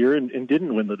it all year and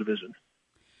didn't win the division.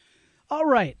 All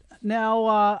right. Now,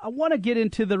 I want to get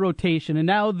into the rotation, and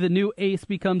now the new ace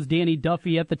becomes Danny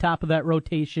Duffy at the top of that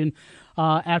rotation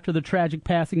after the tragic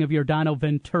passing of Yordano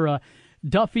Ventura.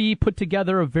 Duffy put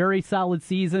together a very solid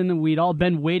season. We'd all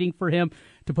been waiting for him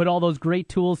to put all those great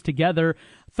tools together.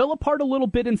 Fell apart a little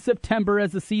bit in September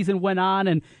as the season went on,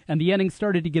 and the innings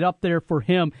started to get up there for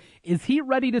him. Is he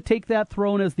ready to take that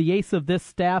throne as the ace of this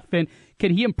staff, and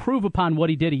can he improve upon what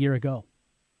he did a year ago?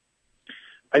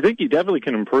 I think he definitely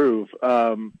can improve.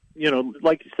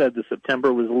 Like you said, the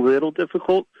September was a little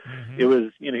difficult. It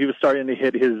was, he was starting to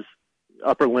hit his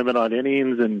upper limit on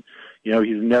innings, and,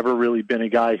 he's never really been a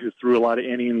guy who threw a lot of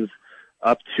innings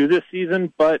up to this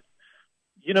season. But,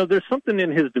 there's something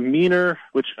in his demeanor,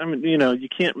 which, you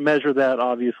can't measure that,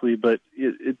 obviously, but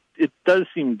it does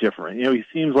seem different. He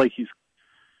seems like he's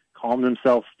calmed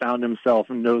himself, found himself,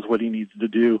 and knows what he needs to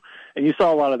do. And you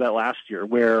saw a lot of that last year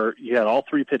where he had all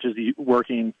 3 pitches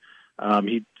working.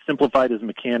 He simplified his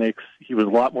mechanics. He was a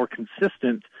lot more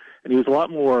consistent, and he was a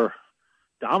lot more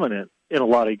dominant in a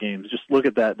lot of games. Just look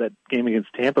at that game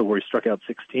against Tampa where he struck out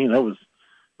 16. That was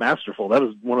masterful. That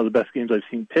was one of the best games I've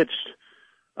seen pitched,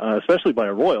 especially by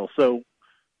a Royal. So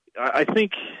I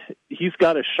think he's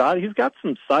got a shot. He's got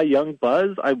some Cy Young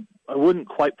buzz. I wouldn't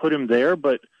quite put him there,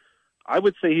 but I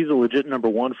would say he's a legit number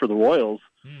 1 for the Royals.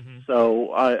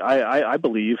 So I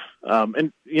believe,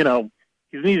 and he's an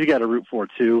easy guy to root for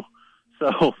too.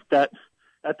 So that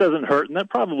doesn't hurt, and that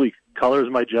probably colors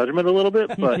my judgment a little bit,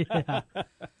 but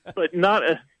but not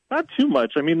too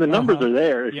much. I mean, the numbers are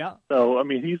there. Yeah. So I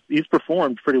mean, he's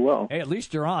performed pretty well. Hey, at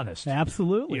least you're honest.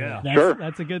 Absolutely. Yeah. Sure.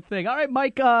 That's a good thing. All right,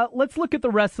 Mike. Let's look at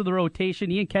the rest of the rotation.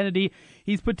 Ian Kennedy,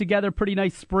 he's put together a pretty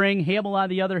nice spring. Hamill, on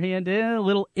the other hand, a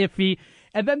little iffy.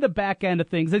 And then the back end of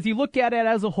things, as you look at it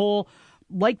as a whole,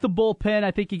 like the bullpen,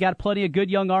 I think you got plenty of good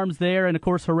young arms there. And, of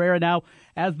course, Herrera now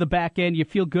as the back end. You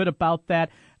feel good about that.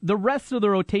 The rest of the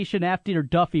rotation after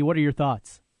Duffy, what are your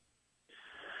thoughts?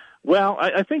 Well,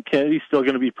 I think Kennedy's still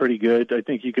going to be pretty good. I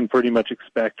think you can pretty much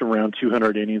expect around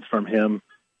 200 innings from him.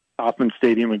 Hoffman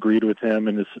Stadium agreed with him.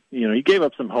 And, he gave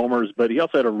up some homers, but he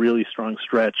also had a really strong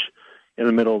stretch in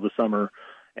the middle of the summer.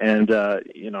 And,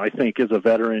 I think as a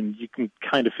veteran, you can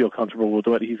kind of feel comfortable with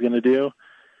what he's going to do.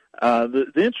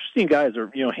 The interesting guys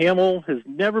are, Hamill has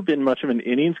never been much of an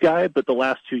innings guy, but the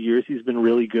last 2 years he's been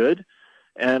really good.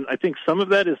 And I think some of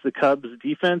that is the Cubs'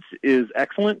 defense is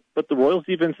excellent, but the Royals'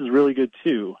 defense is really good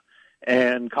too.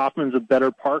 And Kauffman's a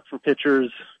better park for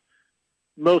pitchers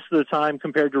most of the time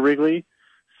compared to Wrigley.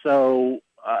 So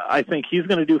I think he's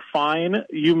going to do fine.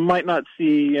 You might not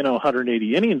see,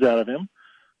 180 innings out of him,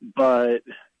 but,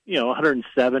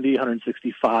 170,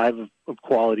 165 of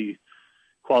quality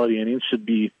innings should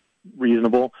be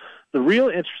reasonable. The real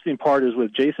interesting part is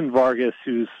with Jason Vargas,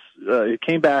 who's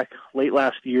came back late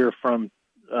last year from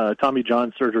Tommy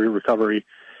John surgery recovery,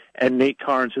 and Nate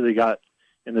Carnes, who they got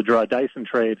in the Draw Dyson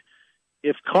trade.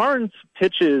 If Carnes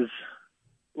pitches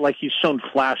like he's shown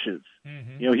flashes,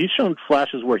 he's shown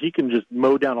flashes where he can just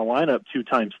mow down a lineup 2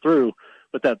 times through,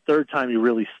 but that third time he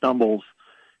really stumbles.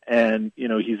 And,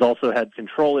 he's also had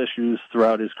control issues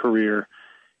throughout his career.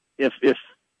 If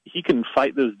he can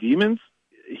fight those demons,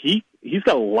 he's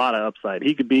got a lot of upside.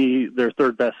 He could be their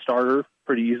third best starter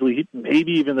pretty easily,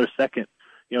 maybe even their second.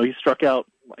 He struck out,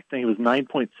 I think it was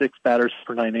 9.6 batters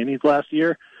per 9 innings last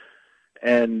year,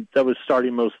 and that was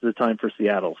starting most of the time for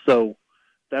Seattle. So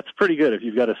that's pretty good if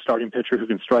you've got a starting pitcher who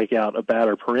can strike out a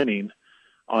batter per inning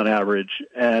on average.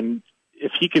 And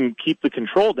if he can keep the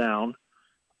control down,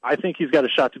 I think he's got a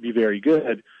shot to be very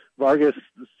good. Vargas,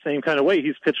 the same kind of way.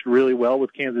 He's pitched really well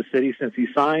with Kansas City since he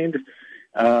signed.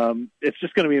 It's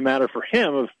just going to be a matter for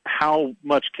him of how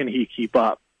much can he keep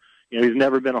up. He's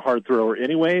never been a hard thrower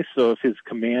anyway, so if his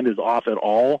command is off at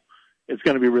all, it's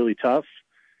going to be really tough.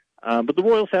 But the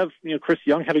Royals have, Chris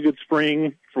Young had a good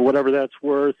spring for whatever that's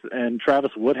worth, and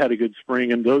Travis Wood had a good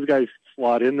spring, and those guys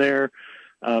slot in there.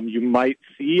 You might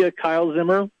see a Kyle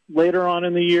Zimmer later on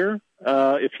in the year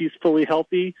if he's fully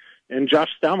healthy, and Josh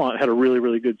Stalmont had a really,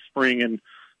 really good spring, and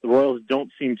the Royals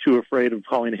don't seem too afraid of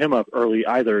calling him up early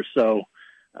either. So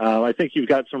I think you've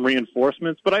got some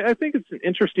reinforcements, but I think it's an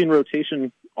interesting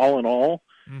rotation all in all.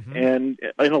 And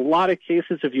in a lot of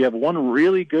cases, if you have one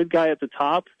really good guy at the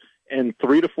top and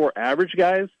 3 to 4 average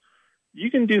guys,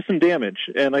 you can do some damage.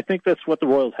 And I think that's what the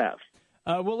Royals have.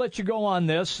 We'll let you go on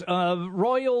this.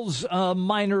 Royals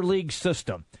minor league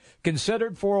system,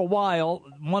 considered for a while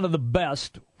one of the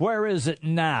best. Where is it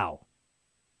now?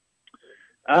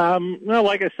 Well,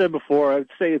 like I said before, I'd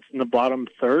say it's in the bottom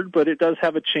third, but it does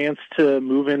have a chance to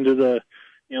move into the,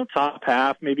 top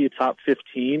half, maybe a top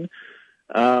 15.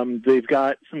 They've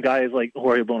got some guys like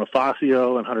Jorge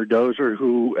Bonifacio and Hunter Dozier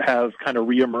who have kind of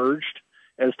reemerged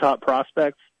as top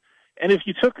prospects. And if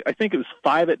you took, I think it was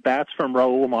 5 at-bats from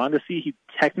Raul Mondesi, he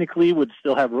technically would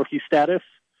still have rookie status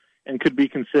and could be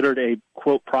considered a,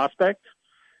 quote, prospect.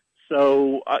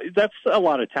 So that's a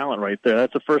lot of talent right there.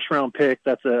 That's a first-round pick.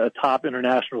 That's a top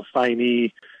international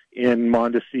signee in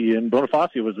Mondesi. And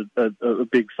Bonifacio was a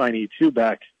big signee, too,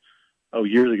 back,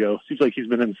 years ago. Seems like he's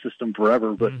been in the system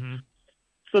forever. But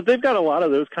So they've got a lot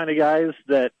of those kind of guys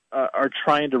that are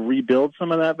trying to rebuild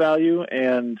some of that value.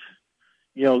 And,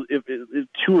 if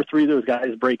 2 or 3 of those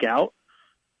guys break out,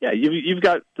 yeah, you've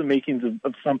got the makings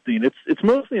of something. It's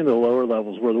mostly in the lower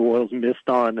levels where the Royals missed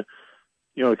on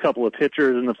a couple of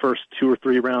pitchers in the first 2 or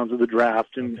 3 rounds of the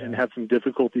draft and had some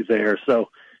difficulties there. So,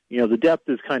 the depth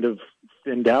is kind of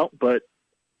thinned out, but,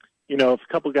 if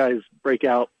a couple guys break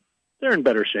out, they're in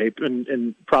better shape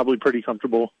and probably pretty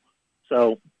comfortable.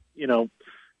 So,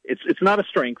 it's not a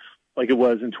strength like it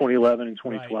was in 2011 and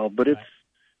 2012, but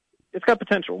it's got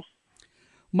potential.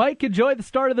 Mike, enjoy the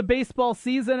start of the baseball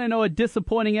season. I know a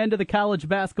disappointing end to the college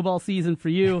basketball season for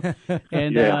you,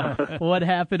 and what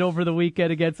happened over the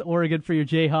weekend against Oregon for your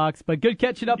Jayhawks. But good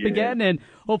catching up again, and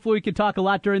hopefully we can talk a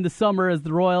lot during the summer as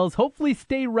the Royals hopefully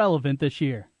stay relevant this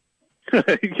year.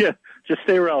 Yeah, just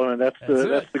stay relevant. That's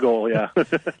the goal. Yeah.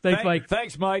 Thanks, Mike.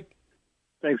 Thanks, Mike.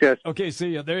 Thanks, guys. Okay,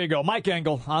 see you. There you go. Mike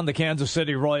Engel on the Kansas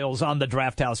City Royals on the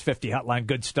Draft House 50 hotline.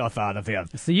 Good stuff out of him.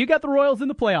 So you got the Royals in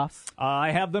the playoffs.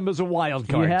 I have them as a wild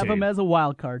card team. You have team. them as a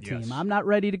wild card team. Yes. I'm not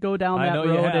ready to go down that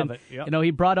road. You have it. Yep. He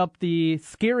brought up the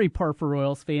scary part for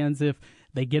Royals fans. If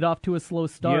they get off to a slow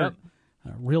start,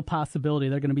 a real possibility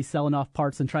they're going to be selling off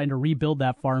parts and trying to rebuild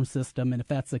that farm system. And if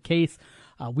that's the case,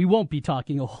 we won't be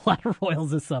talking a whole lot of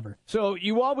Royals this summer. So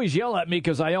you always yell at me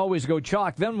because I always go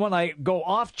chalk. Then when I go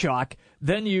off chalk,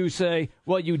 then you say,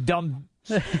 well, you dumb...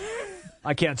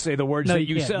 I can't say the words that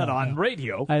you said on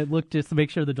radio. I looked just to make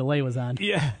sure the delay was on.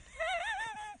 Yeah.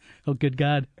 Oh, good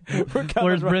God.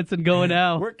 Where's Brinson going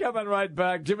now? We're coming right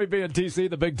back. Jimmy B and TC,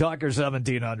 the Big Talker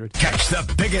 1700. Catch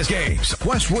the biggest games.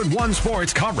 Westwood One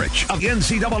Sports coverage of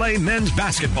NCAA men's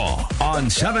basketball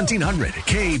on 1700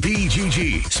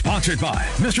 KBGG. Sponsored by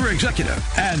Mr. Executive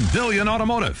and Billion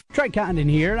Automotive. Trey Condon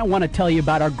here, and I want to tell you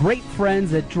about our great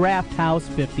friends at Draft House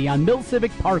 50 on Mill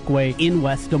Civic Parkway in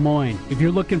West Des Moines. If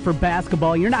you're looking for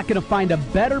basketball, you're not going to find a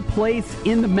better place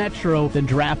in the metro than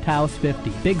Draft House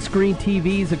 50. Big screen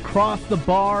TVs across the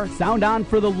bar, sound on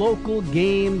for the local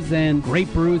games, and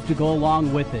great brews to go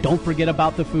along with it. Don't forget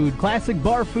about the food. Classic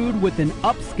bar food with an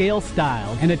upscale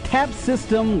style and a tap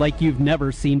system like you've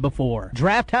never seen before.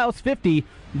 Draft House 50,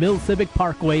 Mill Civic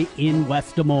Parkway in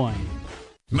West Des Moines.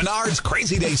 Menards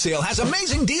Crazy Day Sale has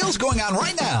amazing deals going on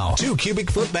right now. 2 cubic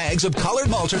foot bags of colored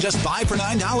mulch are just $5 for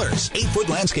 $9. 8-foot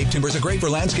landscape timbers are great for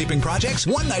landscaping projects,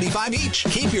 $195 each.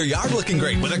 Keep your yard looking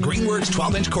great with a Greenworks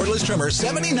 12-inch cordless trimmer,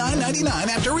 $79.99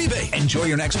 after rebate. Enjoy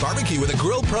your next barbecue with a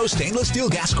Grill Pro stainless steel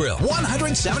gas grill,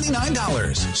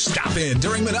 $179. Stop in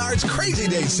during Menards Crazy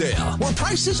Day Sale, where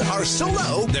prices are so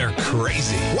low, they're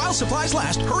crazy. While supplies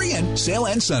last, hurry in. Sale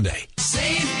ends Sunday.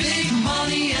 Save big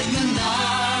money at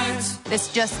Menards.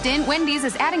 This just in, Wendy's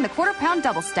is adding the quarter-pound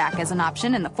double stack as an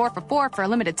option in the 4 for $4 for a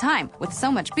limited time. With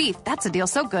so much beef, that's a deal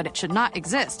so good it should not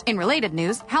exist. In related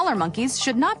news, howler monkeys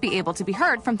should not be able to be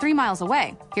heard from 3 miles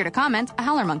away. Here to comment, a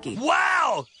howler monkey.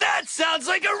 Wow! That sounds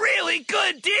like a really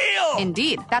good deal!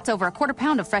 Indeed. That's over a quarter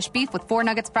pound of fresh beef with 4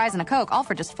 nuggets, fries, and a Coke, all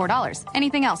for just $4.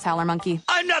 Anything else, howler monkey?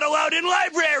 I'm not allowed in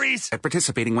libraries! At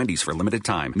participating Wendy's for a limited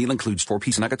time. Meal includes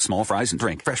 4-piece nuggets, small fries, and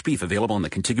drink. Fresh beef available in the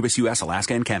contiguous U.S.,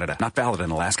 Alaska, and Canada. Not valid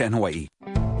in Alaska and Hawaii.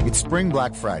 It's Spring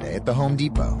Black Friday at the Home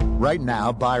Depot. Right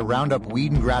now, buy Roundup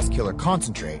Weed and Grass Killer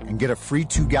Concentrate and get a free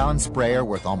 2-gallon sprayer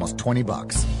worth almost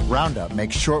 $20. Roundup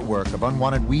makes short work of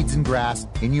unwanted weeds and grass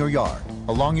in your yard,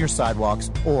 along your sidewalks,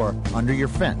 or under your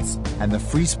fence. And the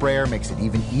free sprayer makes it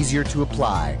even easier to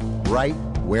apply right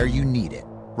where you need it.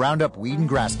 Roundup Weed and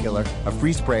Grass Killer, a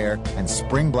free sprayer, and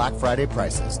Spring Black Friday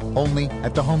prices. Only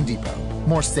at the Home Depot.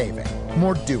 More saving,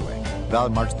 more doing.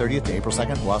 Valid March 30th to April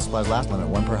 2nd while supplies last. Limit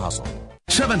 1 per household.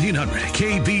 1700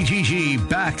 KBGG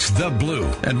backs the Blue,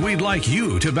 and we'd like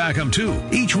you to back them too.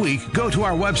 Each week, go to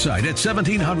our website at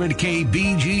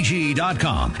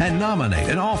 1700kbgg.com and nominate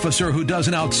an officer who does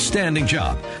an outstanding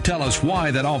job. Tell us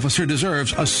why that officer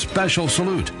deserves a special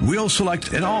salute. We'll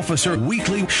select an officer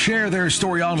weekly, share their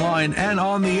story online and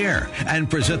on the air, and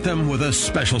present them with a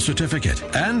special certificate.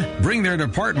 And bring their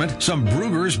department some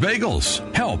Brugger's Bagels.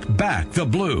 Help back the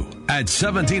Blue at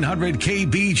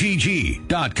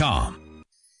 1700kbgg.com.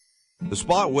 The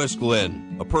Spa at West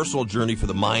Glen, a personal journey for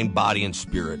the mind, body, and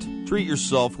spirit. Treat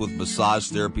yourself with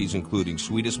massage therapies including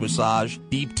Swedish massage,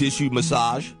 deep tissue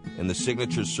massage, and the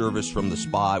signature service from the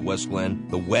Spa at West Glen,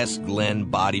 the West Glen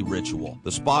Body Ritual.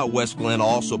 The Spa at West Glen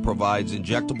also provides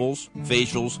injectables,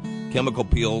 facials, chemical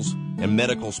peels, and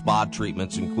medical spa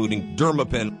treatments including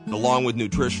Dermapen, along with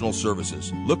nutritional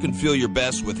services. Look and feel your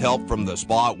best with help from the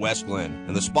Spa at West Glen.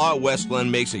 And the Spa at West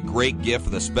Glen makes a great gift for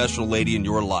the special lady in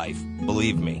your life.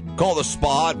 Believe me. Call the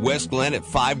Spa at West Glen at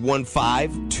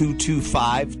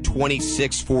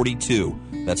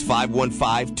 515-225-2642. That's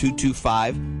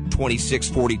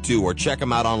 515-225-2642. Or check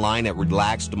them out online at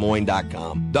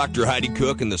relaxdesmoines.com. Dr. Heidi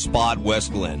Cook and the Spa at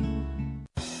West Glen.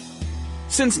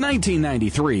 Since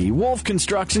 1993, Wolf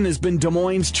Construction has been Des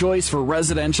Moines' choice for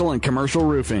residential and commercial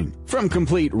roofing. From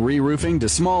complete re-roofing to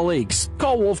small leaks,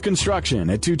 call Wolf Construction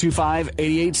at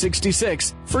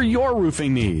 225-8866 for your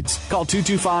roofing needs. Call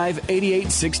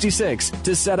 225-8866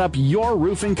 to set up your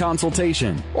roofing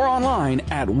consultation or online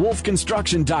at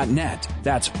wolfconstruction.net.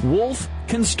 That's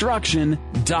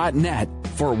wolfconstruction.net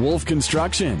for Wolf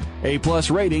Construction. A+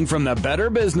 rating from the Better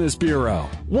Business Bureau.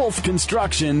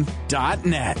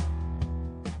 wolfconstruction.net.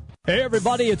 Hey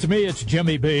everybody, it's me, it's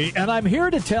Jimmy B, and I'm here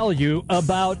to tell you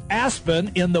about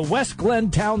Aspen in the West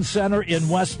Glen Town Center in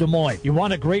West Des Moines. You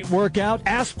want a great workout?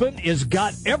 Aspen has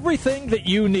got everything that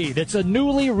you need. It's a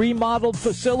newly remodeled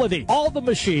facility. All the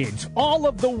machines, all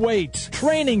of the weights,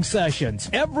 training sessions,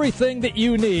 everything that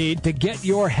you need to get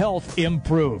your health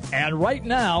improved. And right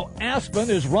now,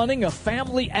 Aspen is running a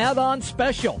family add-on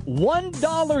special.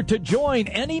 $1 to join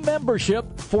any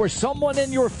membership for someone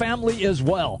in your family as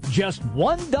well. Just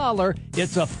 $1.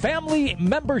 It's a family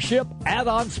membership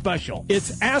add-on special.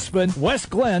 It's Aspen, West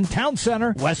Glen, Town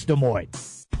Center, West Des Moines.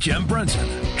 Jim Brenson,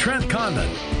 Trent Condon.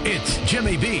 It's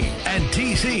Jimmy B and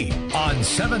TC on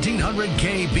 1700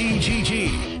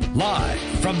 KBGG. Live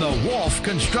from the Wolf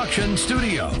Construction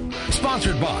Studio.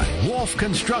 Sponsored by Wolf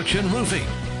Construction Roofing.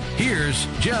 Here's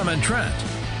Jim and Trent.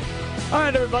 All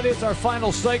right, everybody, it's our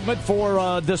final segment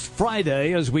for this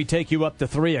Friday as we take you up to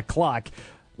 3 o'clock.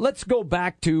 Let's go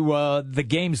back to the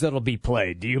games that'll be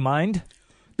played. Do you mind?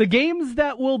 The games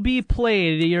that will be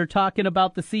played, you're talking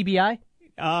about the CBI?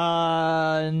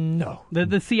 No.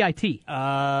 The CIT?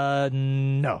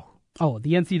 No. Oh,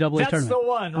 the NCAA tournament. That's the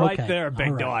one right there, big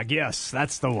All right. dog. Yes,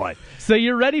 that's the one. So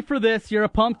you're ready for this. You're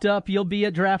pumped up. You'll be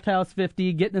at Draft House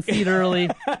 50, getting a seat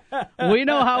early. We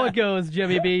know how it goes,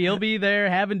 Jimmy B. You'll be there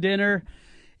having dinner.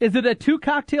 Is it a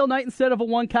 2-cocktail night instead of a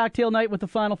 1-cocktail night with the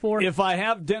Final Four? If I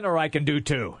have dinner, I can do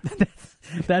 2.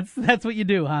 That's what you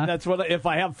do, huh? That's what. If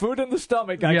I have food in the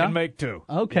stomach, I can make 2.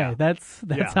 Okay, Yeah. that's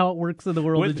how it works in the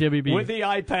world of Jimmy B. With the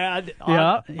iPad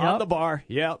on the bar.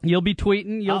 Yeah. You'll be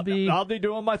tweeting. I'll be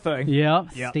doing my thing. Yeah,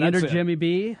 Yeah, standard that's it. Jimmy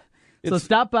B. So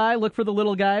stop by, look for the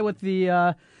little guy with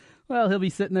the, he'll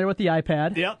be sitting there with the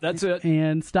iPad. Yep, that's it.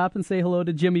 And stop and say hello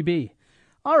to Jimmy B.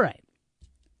 All right.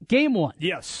 Game 1.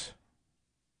 Yes.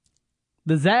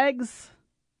 The Zags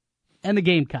and the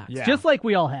Gamecocks. Yeah. Just like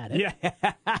we all had it.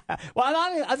 Yeah. Well,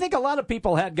 I think a lot of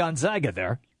people had Gonzaga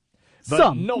there. But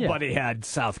Some, nobody had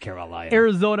South Carolina.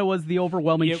 Arizona was the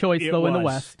overwhelming choice, though, in the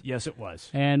was. West. Yes, it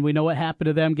was. And we know what happened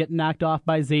to them getting knocked off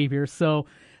by Xavier. So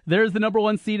there's the number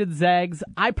 1 seeded Zags.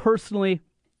 I personally,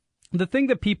 the thing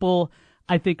that people,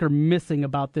 I think, are missing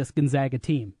about this Gonzaga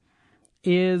team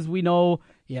is we know,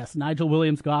 yes, Nigel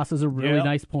Williams-Goss is a really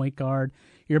nice point guard.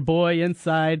 Your boy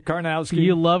inside, Karnowski.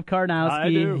 You love Karnowski. I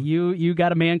do. You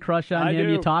got a man crush on him.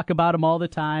 do. You talk about him all the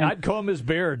time. I'd comb his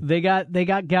beard. They got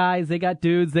guys. They got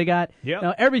dudes. They got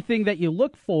everything that you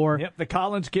look for. Yep, the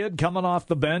Collins kid coming off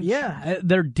the bench. Yeah,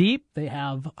 they're deep. They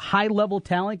have high-level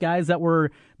talent, guys that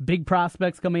were big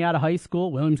prospects coming out of high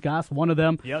school. Williams-Goss, one of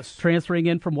them, transferring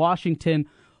in from Washington.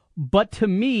 But to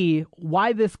me,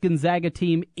 why this Gonzaga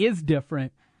team is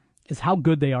different is how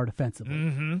good they are defensively.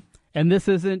 Mm-hmm. And this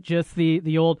isn't just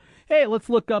the old, hey, let's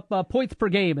look up points per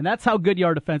game, and that's how good you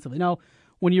are defensively. No,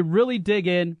 when you really dig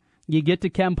in, you get to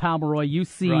Ken Pomeroy, you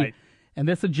see, and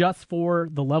this adjusts for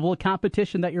the level of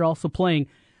competition that you're also playing,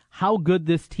 how good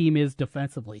this team is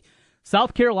defensively.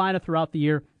 South Carolina throughout the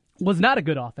year was not a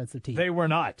good offensive team. They were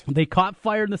not. They caught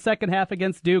fire in the second half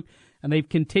against Duke, and they've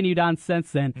continued on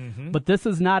since then. Mm-hmm. But this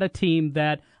is not a team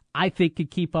that I think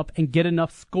could keep up and get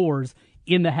enough scores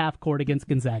in the half court against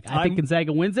Gonzaga. I think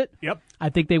Gonzaga wins it. Yep. I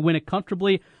think they win it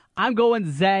comfortably. I'm going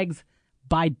Zags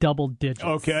by double digits.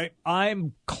 Okay.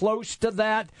 I'm close to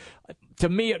that. To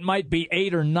me, it might be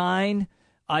 8 or 9.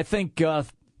 I think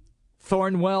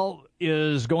Thornwell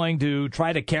is going to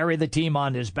try to carry the team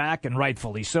on his back, and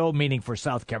rightfully so, meaning for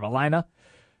South Carolina.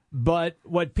 But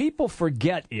what people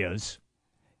forget is,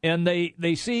 and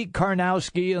they see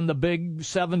Karnowski and the big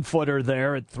 7-footer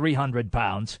there at 300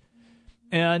 pounds,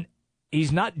 and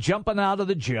he's not jumping out of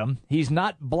the gym. He's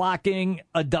not blocking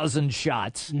a dozen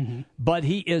shots, but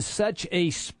he is such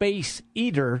a space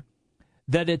eater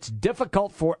that it's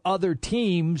difficult for other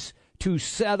teams to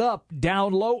set up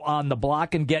down low on the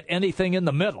block and get anything in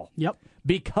the middle. Yep.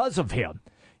 Because of him.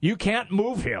 You can't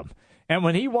move him. And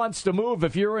when he wants to move,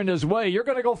 if you're in his way, you're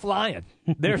going to go flying.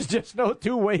 There's just no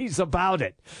two ways about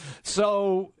it.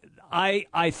 So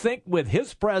I think with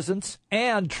his presence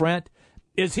and Trent,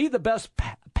 is he the best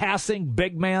passing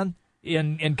big man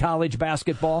in college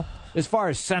basketball as far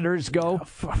as centers go?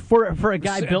 For a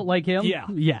guy built like him?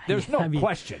 Yeah. There's no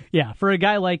question. Yeah, for a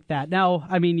guy like that. Now,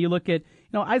 I mean, you look at,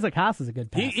 Isaac Haas is a good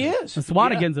passer. He is. And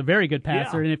Swanigan's a very good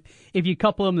passer. Yeah. And if you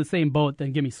couple them in the same boat,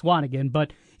 then give me Swanigan.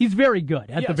 But he's very good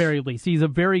at the very least. He's a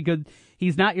very good.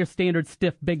 He's not your standard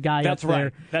stiff big guy That's up there.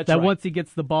 right. That's that right. Once he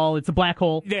gets the ball, it's a black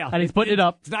hole. Yeah. And he's putting it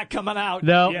up. It's not coming out.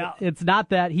 No, it's not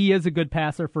that. He is a good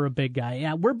passer for a big guy.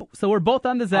 Yeah, we're both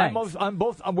on the Zags.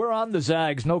 We're on the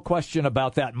Zags, no question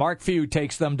about that. Mark Few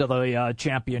takes them to the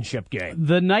championship game.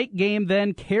 The night game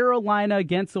then, Carolina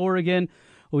against Oregon.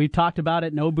 We've talked about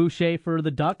it, no Boucher for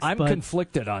the Ducks. I'm but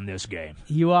conflicted on this game.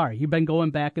 You are. You've been going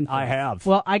back and forth. I have.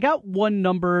 Well, I got one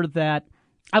number that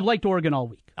I've liked Oregon all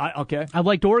week. Okay. I've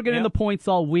liked Oregon in the points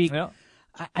all week. Yeah.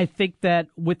 I think that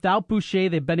without Boucher,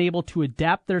 they've been able to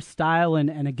adapt their style,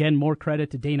 and again, more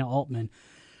credit to Dana Altman.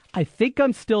 I think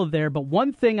I'm still there, but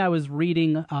one thing I was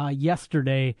reading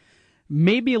yesterday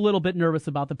made me a little bit nervous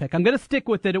about the pick. I'm going to stick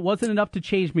with it. It wasn't enough to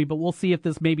change me, but we'll see if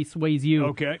this maybe sways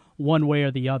you one way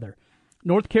or the other.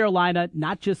 North Carolina,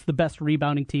 not just the best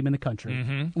rebounding team in the country.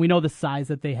 Mm-hmm. We know the size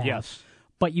that they have. Yes.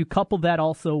 But you couple that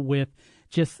also with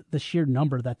just the sheer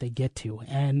number that they get to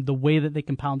and the way that they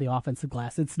can pound the offensive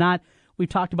glass. It's not, we've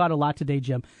talked about it a lot today,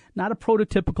 Jim, not a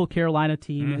prototypical Carolina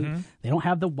team. Mm-hmm. They don't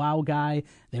have the wow guy.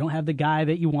 They don't have the guy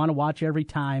that you want to watch every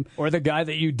time. Or the guy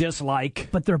that you dislike.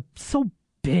 But they're so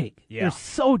big. Yeah. They're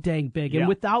so dang big. And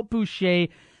without Boucher,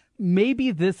 maybe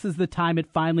this is the time it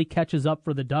finally catches up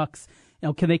for the Ducks.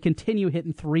 Can they continue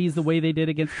hitting threes the way they did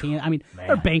against Kansas? I mean,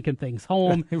 they're banking things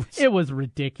home. It was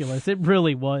ridiculous. It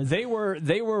really was. They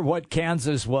were what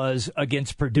Kansas was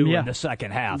against Purdue in the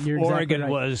second half. You're exactly Oregon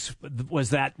right.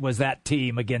 was that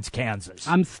team against Kansas.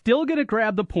 I'm still going to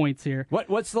grab the points here.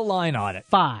 What's the line on it?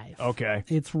 5. Okay.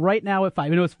 It's right now at 5.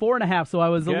 And it was 4.5, so I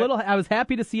was I was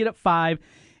happy to see it at 5.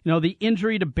 The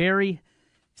injury to Barry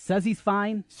says he's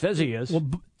fine. Says he is. Well,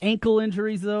 ankle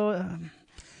injuries, though,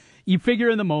 you figure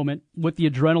in the moment with the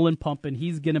adrenaline pumping,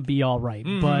 he's going to be all right.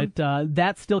 Mm-hmm. But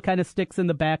that still kind of sticks in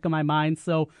the back of my mind.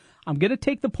 So I'm going to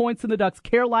take the points in the Ducks.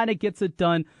 Carolina gets it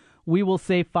done. We will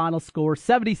say final score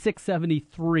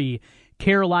 76-73.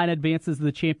 Carolina advances to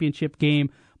the championship game,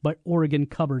 but Oregon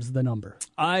covers the number.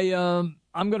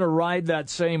 I'm going to ride that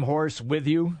same horse with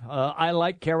you. I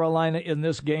like Carolina in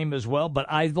this game as well, but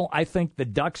I think the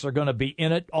Ducks are going to be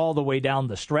in it all the way down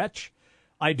the stretch.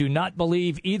 I do not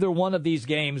believe either one of these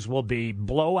games will be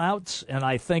blowouts, and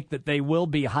I think that they will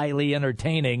be highly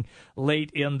entertaining late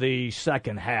in the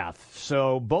second half.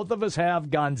 So both of us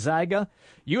have Gonzaga.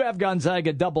 You have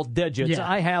Gonzaga double digits.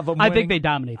 Yeah. I have them I winning. think they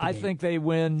dominate the I game. think they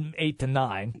win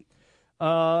 8-9.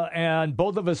 And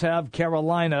both of us have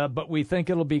Carolina, but we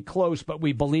think it'll be close, but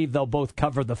we believe they'll both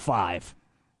cover the 5.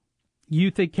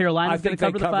 You think Carolina's going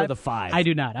to cover the 5? I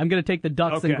do not. I'm going to take the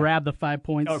Ducks and grab the 5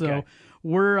 points. Okay. So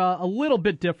we're a little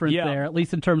bit different there, at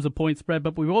least in terms of point spread.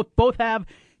 But we both have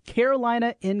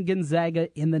Carolina and Gonzaga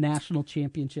in the national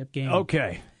championship game.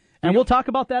 Okay. And we'll talk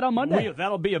about that on Monday.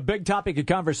 That'll be a big topic of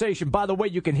conversation. By the way,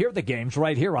 you can hear the games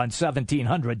right here on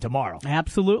 1700 tomorrow.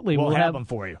 Absolutely. We'll have them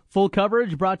for you. Full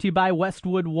coverage brought to you by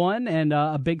Westwood One, and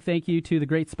a big thank you to the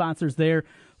great sponsors there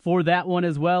for that one,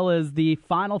 as well as the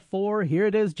Final Four. Here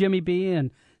it is, Jimmy B, and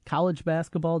college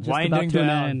basketball just Winding about to an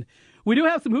down. end. We do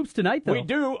have some hoops tonight, though. We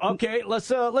do. Okay,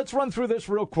 let's run through this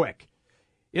real quick.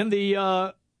 In the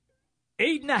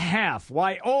 8.5,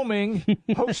 Wyoming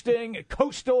hosting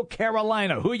Coastal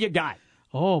Carolina. Who you got?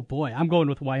 Oh, boy, I'm going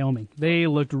with Wyoming. They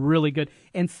looked really good.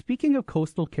 And speaking of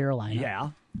Coastal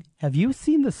Carolina, have you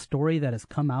seen the story that has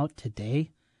come out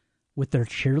today with their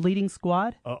cheerleading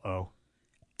squad? Uh-oh.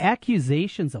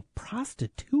 Accusations of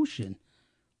prostitution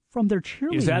from their cheerleading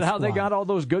squad. Is that how they got all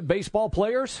those good baseball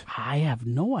players? I have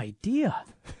no idea.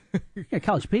 You're a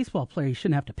college baseball player, you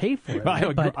shouldn't have to pay for it.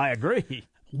 Right? I agree.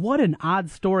 What an odd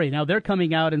story. Now, they're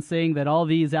coming out and saying that all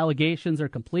these allegations are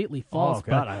completely false. Oh,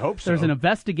 God, but I hope so. There's an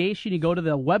investigation. You go to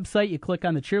the website, you click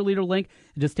on the cheerleader link.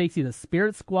 It just takes you to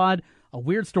Spirit Squad. A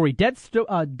weird story.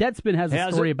 Deadspin has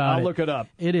a story about it. I'll look it up.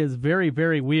 It is very,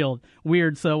 very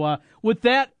weird. So with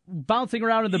that bouncing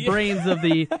around in the brains of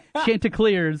the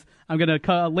Chanticleers, I'm going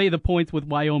to lay the points with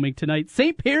Wyoming tonight.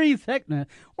 St. Peter's,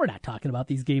 we're not talking about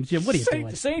these games, Jim. What are you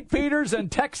doing? St. Peter's and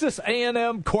Texas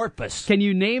A&M Corpus. Can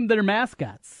you name their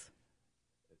mascots?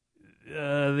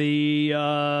 The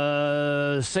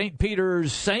St.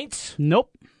 Peter's Saints?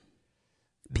 Nope.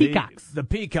 Peacocks. The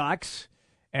Peacocks.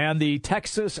 And the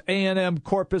Texas A&M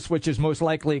Corpus, which is most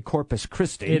likely Corpus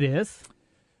Christi. It is.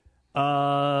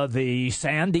 The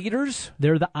Sand Eaters?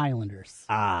 They're the Islanders.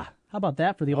 Ah. How about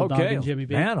that for the old dog and Jimmy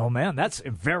B? Man, oh, man, that's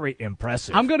very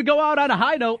impressive. I'm going to go out on a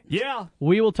high note. Yeah.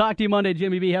 We will talk to you Monday,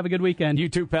 Jimmy B. Have a good weekend. You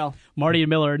too, pal. Marty and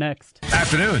Miller are next.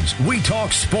 Afternoons, we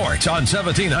talk sports on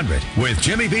 1700 with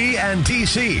Jimmy B and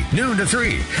TC, noon to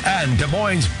 3. And Des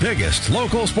Moines' biggest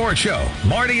local sports show,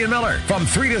 Marty and Miller, from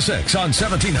 3 to 6 on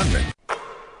 1700.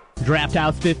 Draft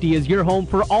House 50 is your home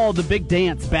for all the big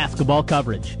dance basketball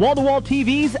coverage. Wall-to-wall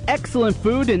TVs, excellent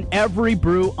food, and every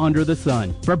brew under the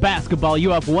sun. For basketball, you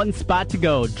have one spot to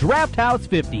go. Draft House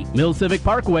 50, Mill Civic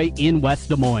Parkway in West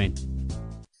Des Moines.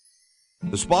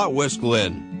 The Spa at West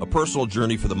Glen, a personal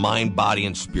journey for the mind, body,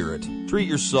 and spirit. Treat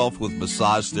yourself with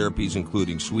massage therapies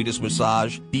including Swedish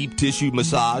massage, deep tissue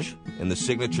massage, and the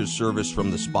signature service from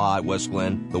the Spa at West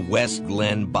Glen, the West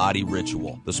Glen Body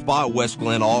Ritual. The Spa at West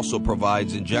Glen also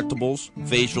provides injectables,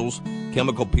 facials,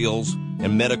 chemical peels,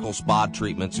 and medical spa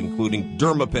treatments including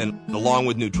Dermapen, along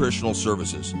with nutritional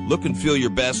services. Look and feel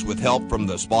your best with help from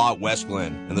the Spa at West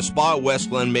Glen. And the Spa at West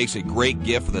Glen makes a great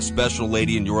gift for the special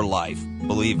lady in your life.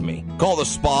 Believe me. Call the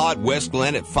Spa at West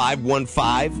Glen at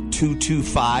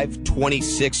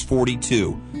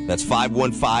 515-225-2642. That's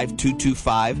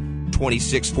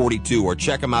 515-225-2642. Or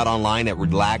check them out online at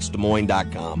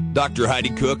relaxdesmoines.com. Dr. Heidi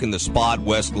Cook and the Spa at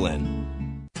West Glen.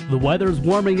 The weather's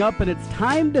warming up and it's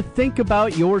time to think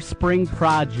about your spring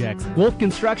projects. Wolf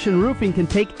Construction Roofing can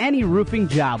take any roofing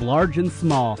job, large and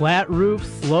small. Flat roof,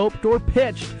 sloped, or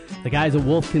pitched. The guys at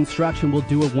Wolf Construction will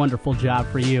do a wonderful job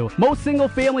for you. Most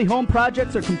single-family home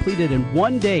projects are completed in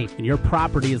one day, and your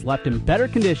property is left in better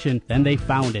condition than they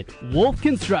found it. Wolf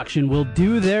Construction will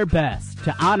do their best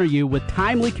to honor you with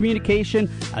timely communication,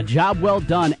 a job well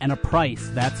done, and a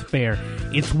price that's fair.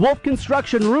 It's Wolf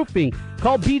Construction Roofing.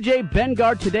 Call BJ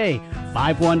Bengard today,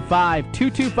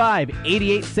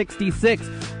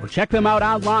 515-225-8866, or check them out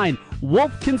online,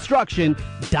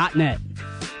 wolfconstruction.net.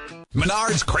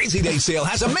 Menards Crazy Day Sale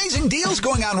has amazing deals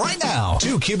going on right now.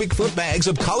 2 cubic foot bags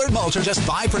of colored mulch are just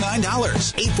 $5 for $9.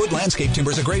 8-foot landscape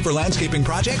timbers are great for landscaping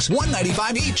projects,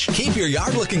 $195 each. Keep your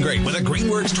yard looking great with a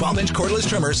Greenworks 12-inch cordless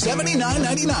trimmer,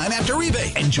 $79.99 after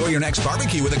rebate. Enjoy your next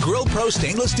barbecue with a Grill Pro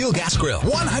stainless steel gas grill,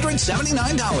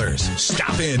 $179.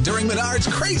 Stop in during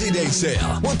Menards Crazy Day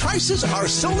Sale, where prices are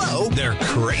so low, they're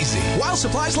crazy. While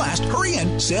supplies last, hurry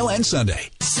in. Sale ends Sunday.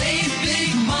 Save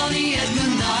big money at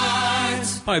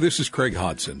Menards. Hi, this is Craig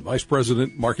Hodson, Vice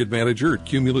President Market Manager at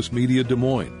Cumulus Media Des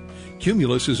Moines.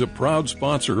 Cumulus is a proud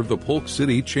sponsor of the Polk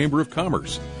City Chamber of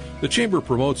Commerce. The Chamber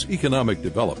promotes economic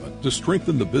development to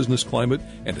strengthen the business climate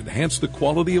and enhance the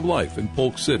quality of life in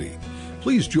Polk City.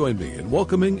 Please join me in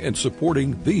welcoming and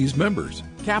supporting these members.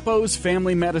 Capo's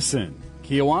Family Medicine,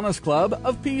 Kiwanis Club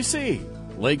of PC,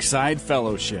 Lakeside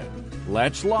Fellowship,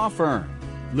 Letch Law Firm,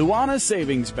 Luana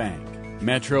Savings Bank,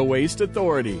 Metro Waste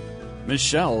Authority,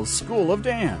 Michelle's School of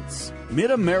Dance,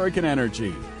 Mid-American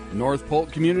Energy, North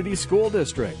Polk Community School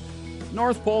District,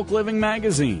 North Polk Living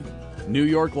Magazine, New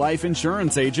York Life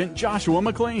Insurance Agent Joshua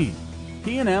McLean,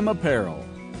 P&M Apparel,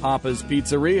 Papa's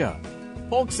Pizzeria,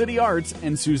 Polk City Arts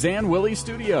and Suzanne Willie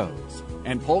Studios,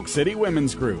 and Polk City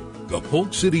Women's Group. The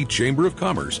Polk City Chamber of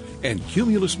Commerce and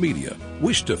Cumulus Media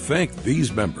wish to thank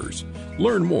these members.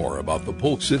 Learn more about the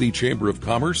Polk City Chamber of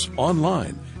Commerce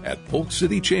online at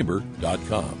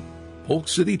polkcitychamber.com.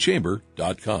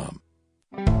 polkcitychamber.com.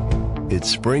 It's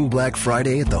Spring Black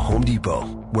Friday at the Home Depot,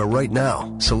 where right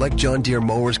now, select John Deere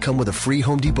mowers come with a free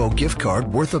Home Depot gift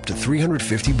card worth up to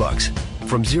 $350.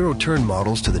 From zero-turn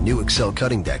models to the new Excel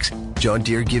cutting decks, John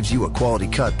Deere gives you a quality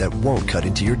cut that won't cut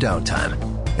into your downtime.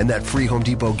 And that free Home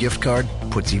Depot gift card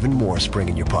puts even more spring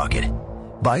in your pocket.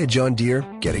 Buy a John Deere,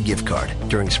 get a gift card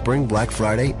during Spring Black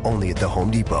Friday only at the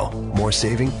Home Depot. More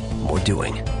saving, more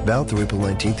doing. Valid through April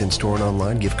 19th in store and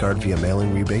online. Gift card via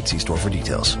mail-in rebate. See store for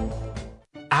details.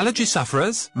 Allergy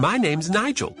sufferers, my name's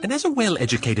Nigel, and as a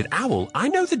well-educated owl, I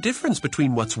know the difference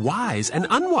between what's wise and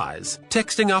unwise.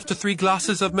 Texting after 3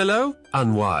 glasses of Merlot?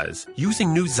 Unwise.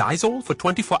 Using new Zysol for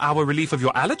 24-hour relief of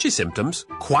your allergy symptoms?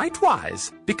 Quite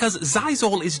wise. Because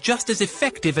Zysol is just as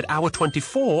effective at hour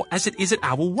 24 as it is at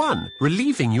hour 1,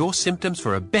 relieving your symptoms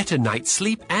for a better night's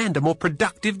sleep and a more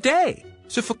productive day.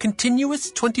 So for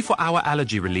continuous 24-hour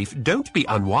allergy relief, don't be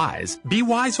unwise. Be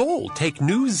wise all. Take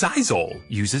new Zysol.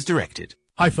 Use as directed.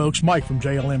 Hi folks, Mike from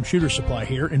JLM Shooter Supply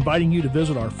here, inviting you to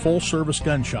visit our full-service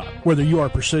gun shop. Whether you are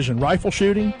precision rifle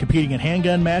shooting, competing in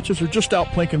handgun matches, or just out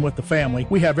plinking with the family,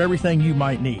 we have everything you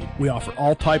might need. We offer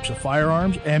all types of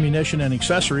firearms, ammunition, and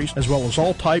accessories, as well as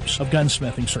all types of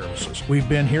gunsmithing services. We've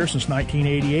been here since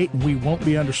 1988, and we won't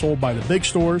be undersold by the big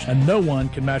stores, and no one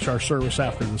can match our service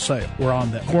after the sale. We're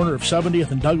on the corner of 70th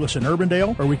and Douglas in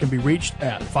Urbandale, or we can be reached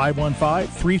at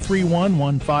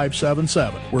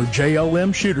 515-331-1577. We're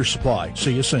JLM Shooter Supply.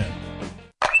 See you soon.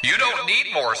 You don't need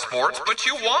more sports, but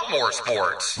you want more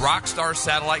sports. Rockstar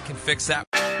Satellite can fix that.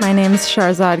 My name is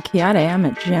Sharzad Kiade. I'm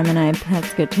a Gemini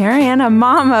pescatarian, a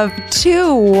mom of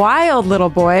 2 wild little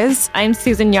boys. I'm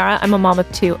Susan Yara. I'm a mom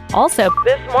of 2 also.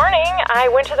 This morning, I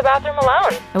went to the bathroom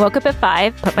alone. I woke up at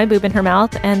 5, put my boob in her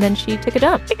mouth, and then she took a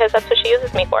dump. Because that's what she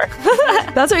uses me for.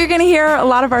 That's what you're going to hear, a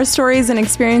lot of our stories and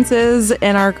experiences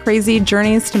in our crazy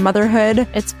journeys to motherhood.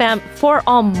 It's for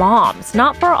all moms,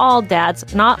 not for all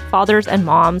dads, not fathers and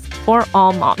moms, for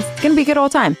all moms. It's going to be a good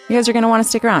old time. You guys are going to want to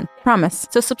stick around. Promise.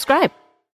 So subscribe.